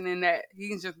situation in that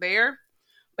he's just there,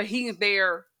 but he's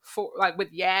there for like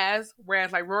with Yaz,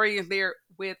 whereas like Rory is there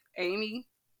with Amy.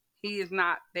 He is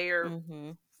not there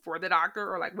for the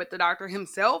doctor or like with the doctor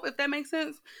himself, if that makes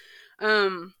sense.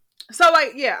 So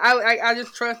like yeah, I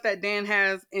just trust that Dan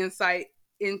has insight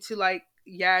into like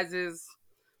Yaz's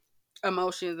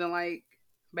emotions and like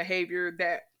behavior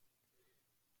that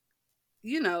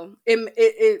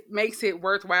it makes it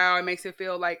worthwhile. It makes it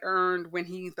feel like earned when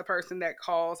he's the person that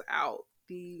calls out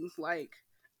these like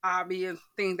obvious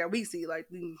things that we see, like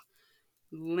these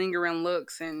lingering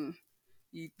looks and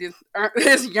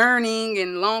this yearning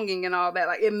and longing and all that.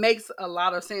 Like it makes a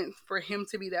lot of sense for him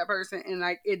to be that person, and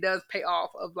like it does pay off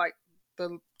of like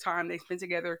the time they spend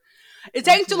together. It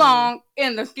takes too long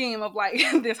in the scheme of like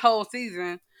this whole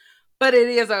season, but it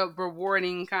is a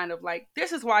rewarding kind of like,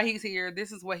 this is why he's here,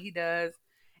 this is what he does,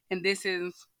 and this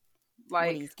is like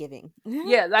what he's giving.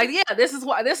 This is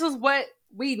what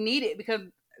we needed, because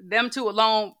them two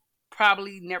alone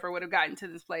probably never would have gotten to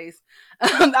this place.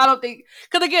 I don't think,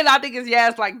 because again, I think it's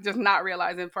Yaz like just not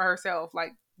realizing for herself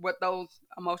like what those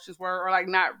emotions were, or like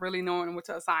not really knowing what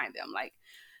to assign them, like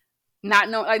not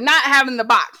know, like not having the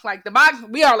box. Like the box,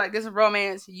 we are like, this is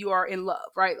romance, you are in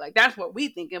love, right? Like that's what we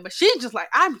thinking. But she's just like,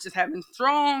 I'm just having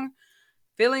strong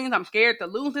feelings. I'm scared to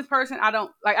lose this person. I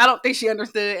don't think she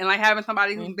understood, and like having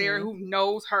somebody who's there who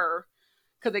knows her.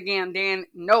 Because again, Dan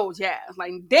knows Yaz.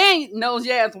 Like Dan knows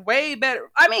Yaz way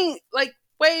better. I mean, like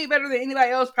way better than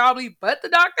anybody else probably, but the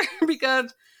doctor,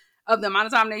 because of the amount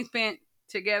of time they spent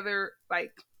together,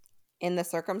 like in the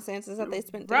circumstances that they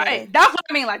spent together. Right. That's what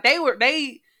I mean. Like they were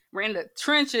in the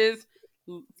trenches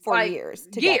for like, years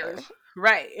together.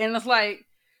 Right. And it's like,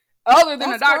 other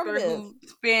than a doctor who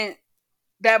spent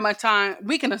that much time,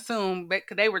 we can assume,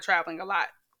 because they were traveling a lot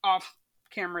off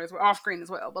camera as well, off screen as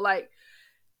well. But like,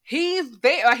 he's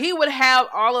there. Like, he would have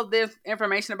all of this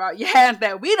information about Yaz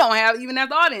that we don't have even as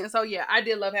the audience. So yeah, I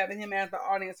did love having him as the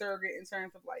audience surrogate in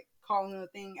terms of like calling the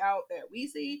thing out that we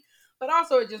see. But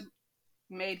also it just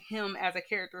made him as a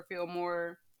character feel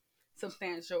more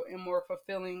substantial and more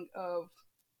fulfilling of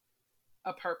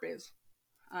a purpose.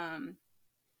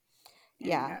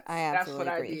 Yeah, I absolutely that's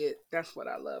what agree. I did. That's what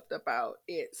I loved about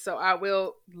it. So I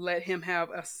will let him have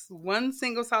one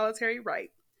single solitary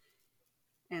right,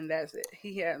 and that's it.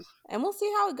 He has, and we'll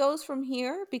see how it goes from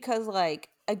here. Because, like,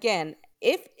 again,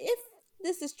 if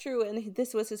this is true and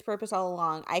this was his purpose all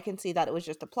along, I can see that it was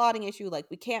just a plotting issue. Like,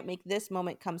 we can't make this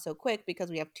moment come so quick because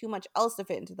we have too much else to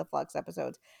fit into the Flux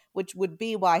episodes, which would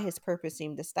be why his purpose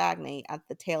seemed to stagnate at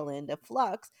the tail end of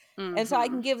Flux. And so I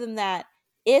can give them that.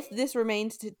 If this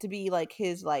remains to be like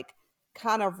his like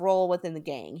kind of role within the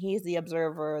gang, he's the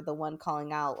observer, the one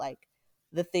calling out like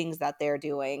the things that they're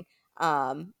doing.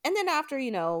 And then after,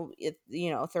 if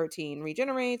 13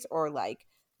 regenerates, or like,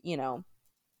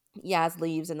 Yaz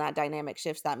leaves and that dynamic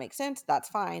shifts, that makes sense, that's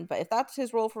fine. But if that's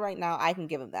his role for right now, I can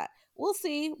give him that. We'll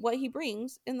see what he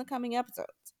brings in the coming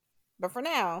episodes. But for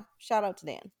now, shout out to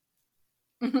Dan.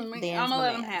 I'm gonna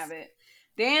let him have it.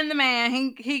 Dan the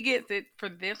man, he gets it for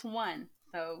this one.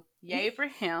 So yay for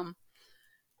him.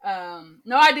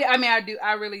 No, I did. I mean,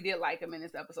 I really did like him in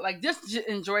this episode. Like, just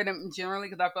enjoyed him generally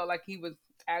because I felt like he was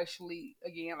actually,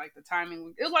 again, like the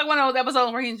timing. It was like one of those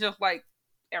episodes where he's just like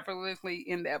effortlessly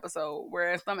in the episode.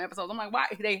 Whereas some episodes, I'm like, why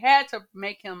they had to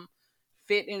make him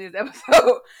fit in this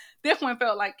episode. This one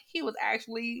felt like he was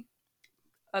actually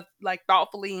like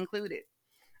thoughtfully included.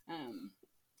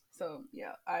 So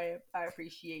yeah, I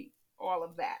appreciate all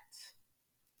of that.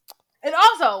 And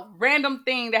also, random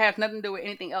thing that has nothing to do with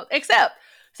anything else. Except,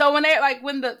 so when they like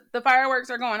when the fireworks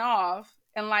are going off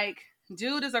and like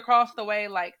Jude is across the way,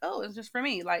 like, oh, it's just for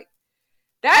me. Like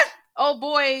that old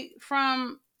boy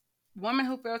from Woman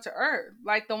Who Fell to Earth,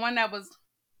 like the one that was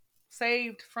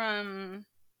saved from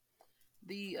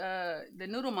the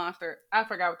Noodle Monster. I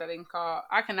forgot what that thing called.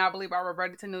 I cannot believe I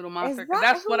reverted to Noodle Monster because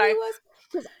that's what I was.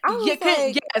 Because I was like,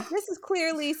 yes. This is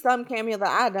clearly some cameo that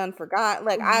I done forgot.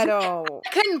 Like I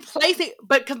couldn't place it,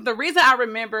 but because the reason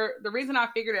I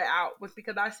figured it out was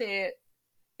because I said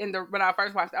when I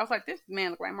first watched it, I was like, this man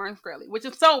looks like Martin Shkreli, which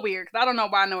is so weird because I don't know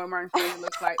why I know what Martin Shkreli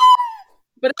looks like.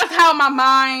 But that's how my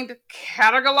mind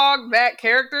cataloged that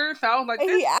character. So I was like,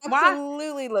 he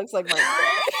absolutely looks like Martin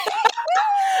Shkreli.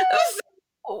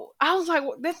 I was like,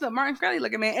 well, this is a Martin Shkreli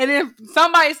looking man. And then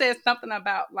somebody said something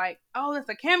about like, oh, it's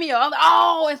a cameo. I was like,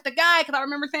 oh, it's the guy, because I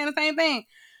remember saying the same thing.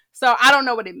 So I don't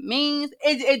know what it means.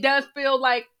 It does feel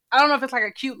like, I don't know if it's like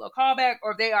a cute little callback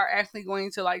or if they are actually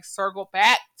going to like circle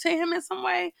back to him in some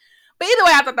way. But either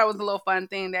way, I thought that was a little fun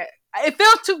thing that it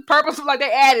feels too purposeful. Like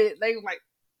they added it. They were like,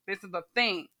 this is a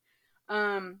thing.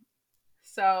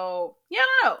 So yeah,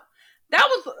 I don't know. That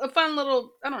was a fun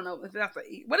little, I don't know if that's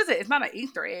what is it? It's not an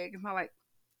Easter egg. It's not like,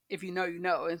 if you know, you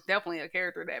know. It's definitely a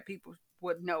character that people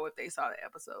would know if they saw the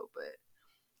episode, but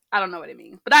I don't know what it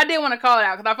means. But I did want to call it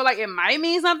out because I feel like it might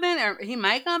mean something or he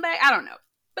might come back. I don't know.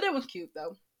 But it was cute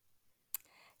though.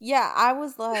 Yeah, I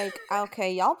was like,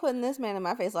 okay, y'all putting this man in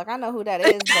my face. Like, I know who that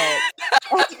is, but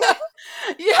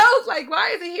yeah, I was like,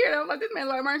 why is he here? And I was like, this man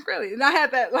like Martin Shkreli. And I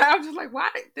had that, like, I was just like, why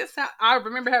did this sound? I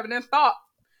remember having this thought.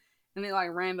 And then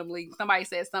like randomly somebody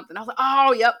said something. I was like,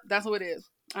 oh, yep, that's what it is.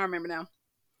 I remember now.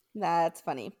 That's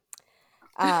funny.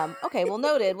 Okay, well,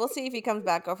 noted. We'll see if he comes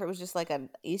back or if it was just like an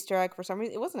Easter egg for some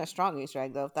reason. It wasn't a strong Easter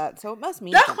egg though, so it must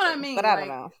mean that's something, what I mean. But I don't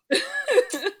know.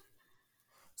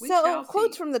 So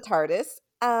quotes from the TARDIS.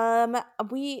 I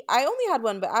only had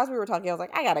one, but as we were talking, I was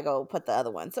like, I gotta go put the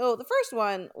other one. So the first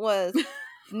one was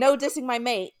no dissing my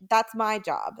mate. That's my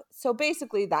job. So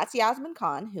basically, that's Yasmin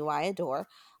Khan, who I adore.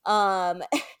 Sarah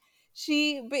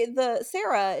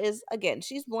is, again,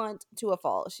 she's blunt to a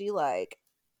fault. She like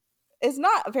is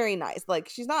not very nice. Like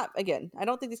she's not, again, I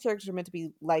don't think these characters are meant to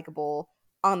be likable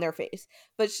on their face.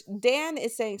 But Dan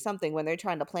is saying something when they're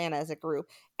trying to plan as a group.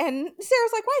 And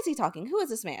Sarah's like, why is he talking? Who is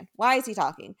this man? Why is he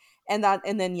talking? And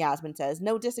then Yasmin says,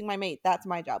 no dissing my mate. That's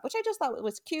my job, which I just thought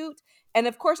was cute. And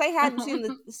of course, I hadn't seen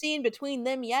the scene between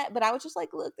them yet, but I was just like,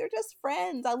 look, they're just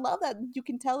friends. I love that you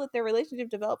can tell that their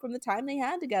relationship developed from the time they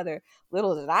had together.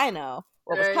 Little did I know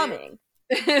what was coming.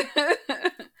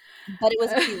 But it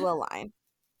was a cute little line.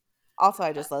 Also,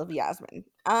 I just love Yasmin.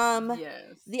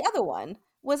 Yes. The other one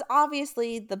was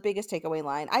obviously the biggest takeaway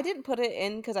line. I didn't put it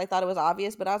in because I thought it was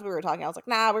obvious, but as we were talking, I was like,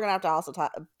 nah, we're going to have to also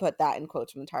put that in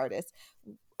quotes from the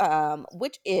TARDIS,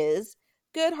 which is,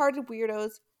 good-hearted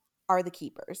weirdos are the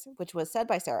keepers, which was said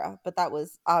by Sarah, but that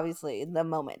was obviously the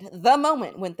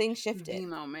moment when things shifted. The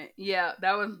moment. Yeah,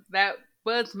 that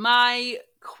was my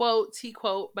quote,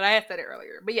 but I had said it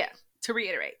earlier. But yeah, to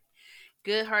reiterate,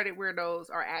 good-hearted weirdos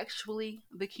are actually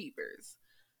the keepers.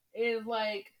 It's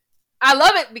like, I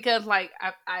love it because like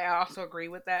I also agree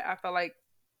with that. I feel like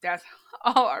that's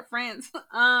all our friends.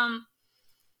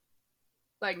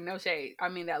 Like no shade. I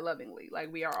mean that lovingly.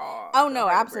 Like we are all. Oh no,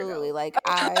 absolutely. Weirdos. Like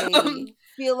I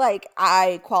feel like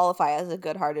I qualify as a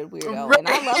good-hearted weirdo, right. And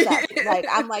I love that. Like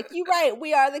I'm like, you right.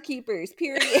 We are the keepers.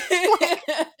 Period. Like,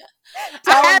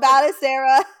 tell them about it,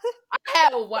 Sarah.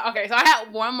 I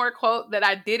had one more quote that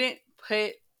I didn't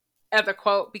put as a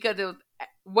quote because it was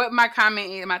what my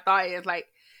comment is. My thought is like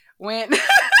when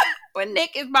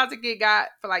Nick is about to get got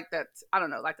for like the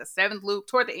seventh loop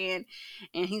toward the end,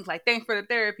 and he's like, "Thanks for the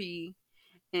therapy."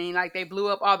 And like they blew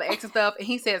up all the X and stuff, and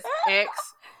he says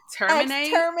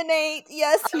terminate.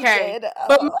 Yes, he did.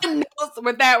 But my notes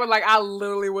with that were like, I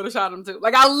literally would have shot him too.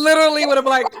 Like I literally would have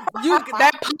been like,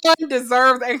 that pun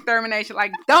deserves extermination.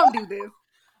 Like don't do this.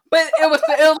 But it was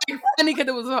like funny because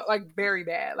it was like very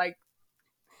bad. Like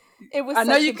it was. I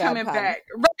know you coming back,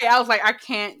 right? I was like, I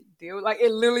can't deal. Like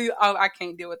it literally, I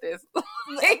can't deal with this.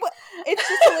 It's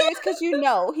just hilarious because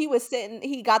he was sitting,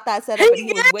 he got that set up and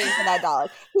he was waiting for that dog.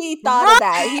 He thought of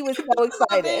that. He was so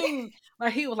excited.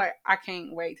 Like he was like, I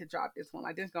can't wait to drop this one.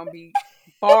 Like this gonna be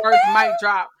bars might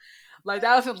drop. Like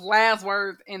that was his last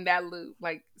words in that loop.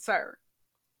 Like, sir.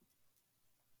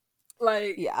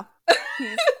 Like Yeah.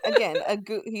 He's again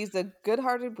he's a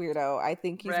good-hearted weirdo. I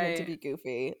think he's meant to right. be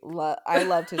goofy. I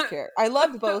loved his character. I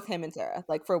loved both him and Sarah,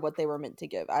 like for what they were meant to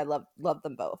give. I loved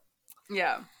them both.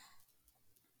 Yeah.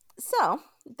 So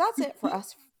that's it for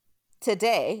us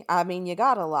today. I mean, you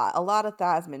got a lot of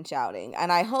Thasmin shouting,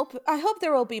 and I hope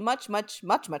there will be much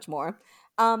more.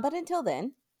 But until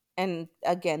then, and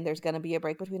again, there's gonna be a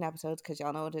break between episodes because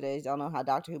y'all know what it is. Y'all know how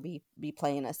Doctor Who be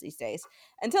playing us these days.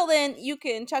 Until then, you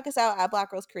can check us out at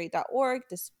blackgirlscreate.org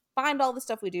to find all the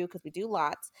stuff we do because we do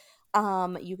lots.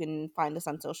 You can find us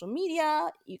on social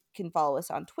media. You can follow us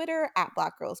on Twitter at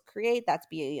Black Girls Create. That's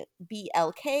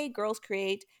BLK Girls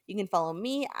Create. You can follow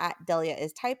me at Delia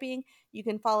is Typing. You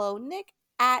can follow Nick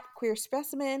at Queer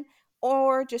Specimen,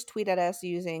 or just tweet at us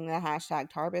using the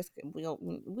hashtag Tarbis. We go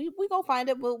find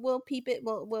it. We'll peep it.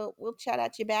 We'll chat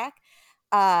at you back.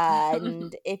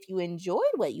 And if you enjoyed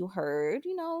what you heard,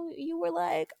 you were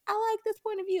like, I like this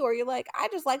point of view, or you're like, I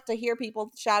just like to hear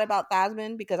people shout about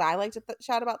Thasmin because I like to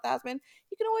shout about Thasmin,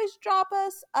 you can always drop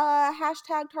us a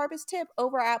hashtag Tarbis tip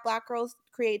over at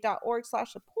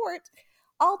blackgirlscreate.org/support.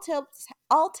 All tips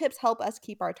help us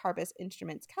keep our Tarbis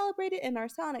instruments calibrated and our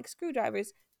sonic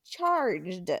screwdrivers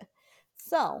charged.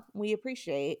 So we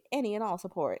appreciate any and all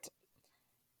support.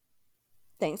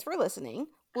 Thanks for listening.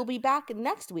 We'll be back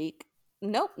next week.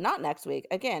 Nope, not next week.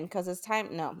 Again, because it's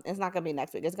time. No, it's not going to be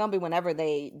next week. It's going to be whenever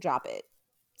they drop it.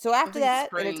 So after that,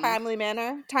 in a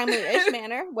timely-ish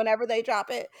manner, whenever they drop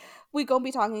it, we're going to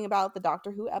be talking about the Doctor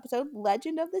Who episode,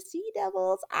 Legend of the Sea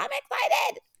Devils. I'm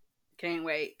excited. Can't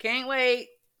wait.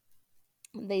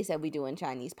 They said we're doing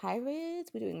Chinese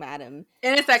pirates. We're doing Madam.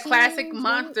 And it's a classic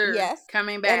monster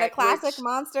coming back. And a classic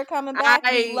monster coming back.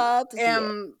 We'd love to see it. I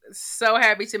am so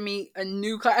happy to meet a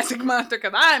new classic monster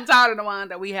because I'm tired of the one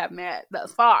that we have met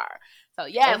thus far. So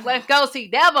yes, let's go see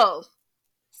Devils.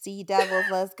 Sea Devils,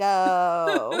 let's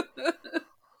go.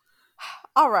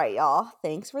 All right, y'all.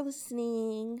 Thanks for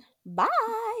listening. Bye.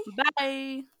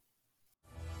 Bye.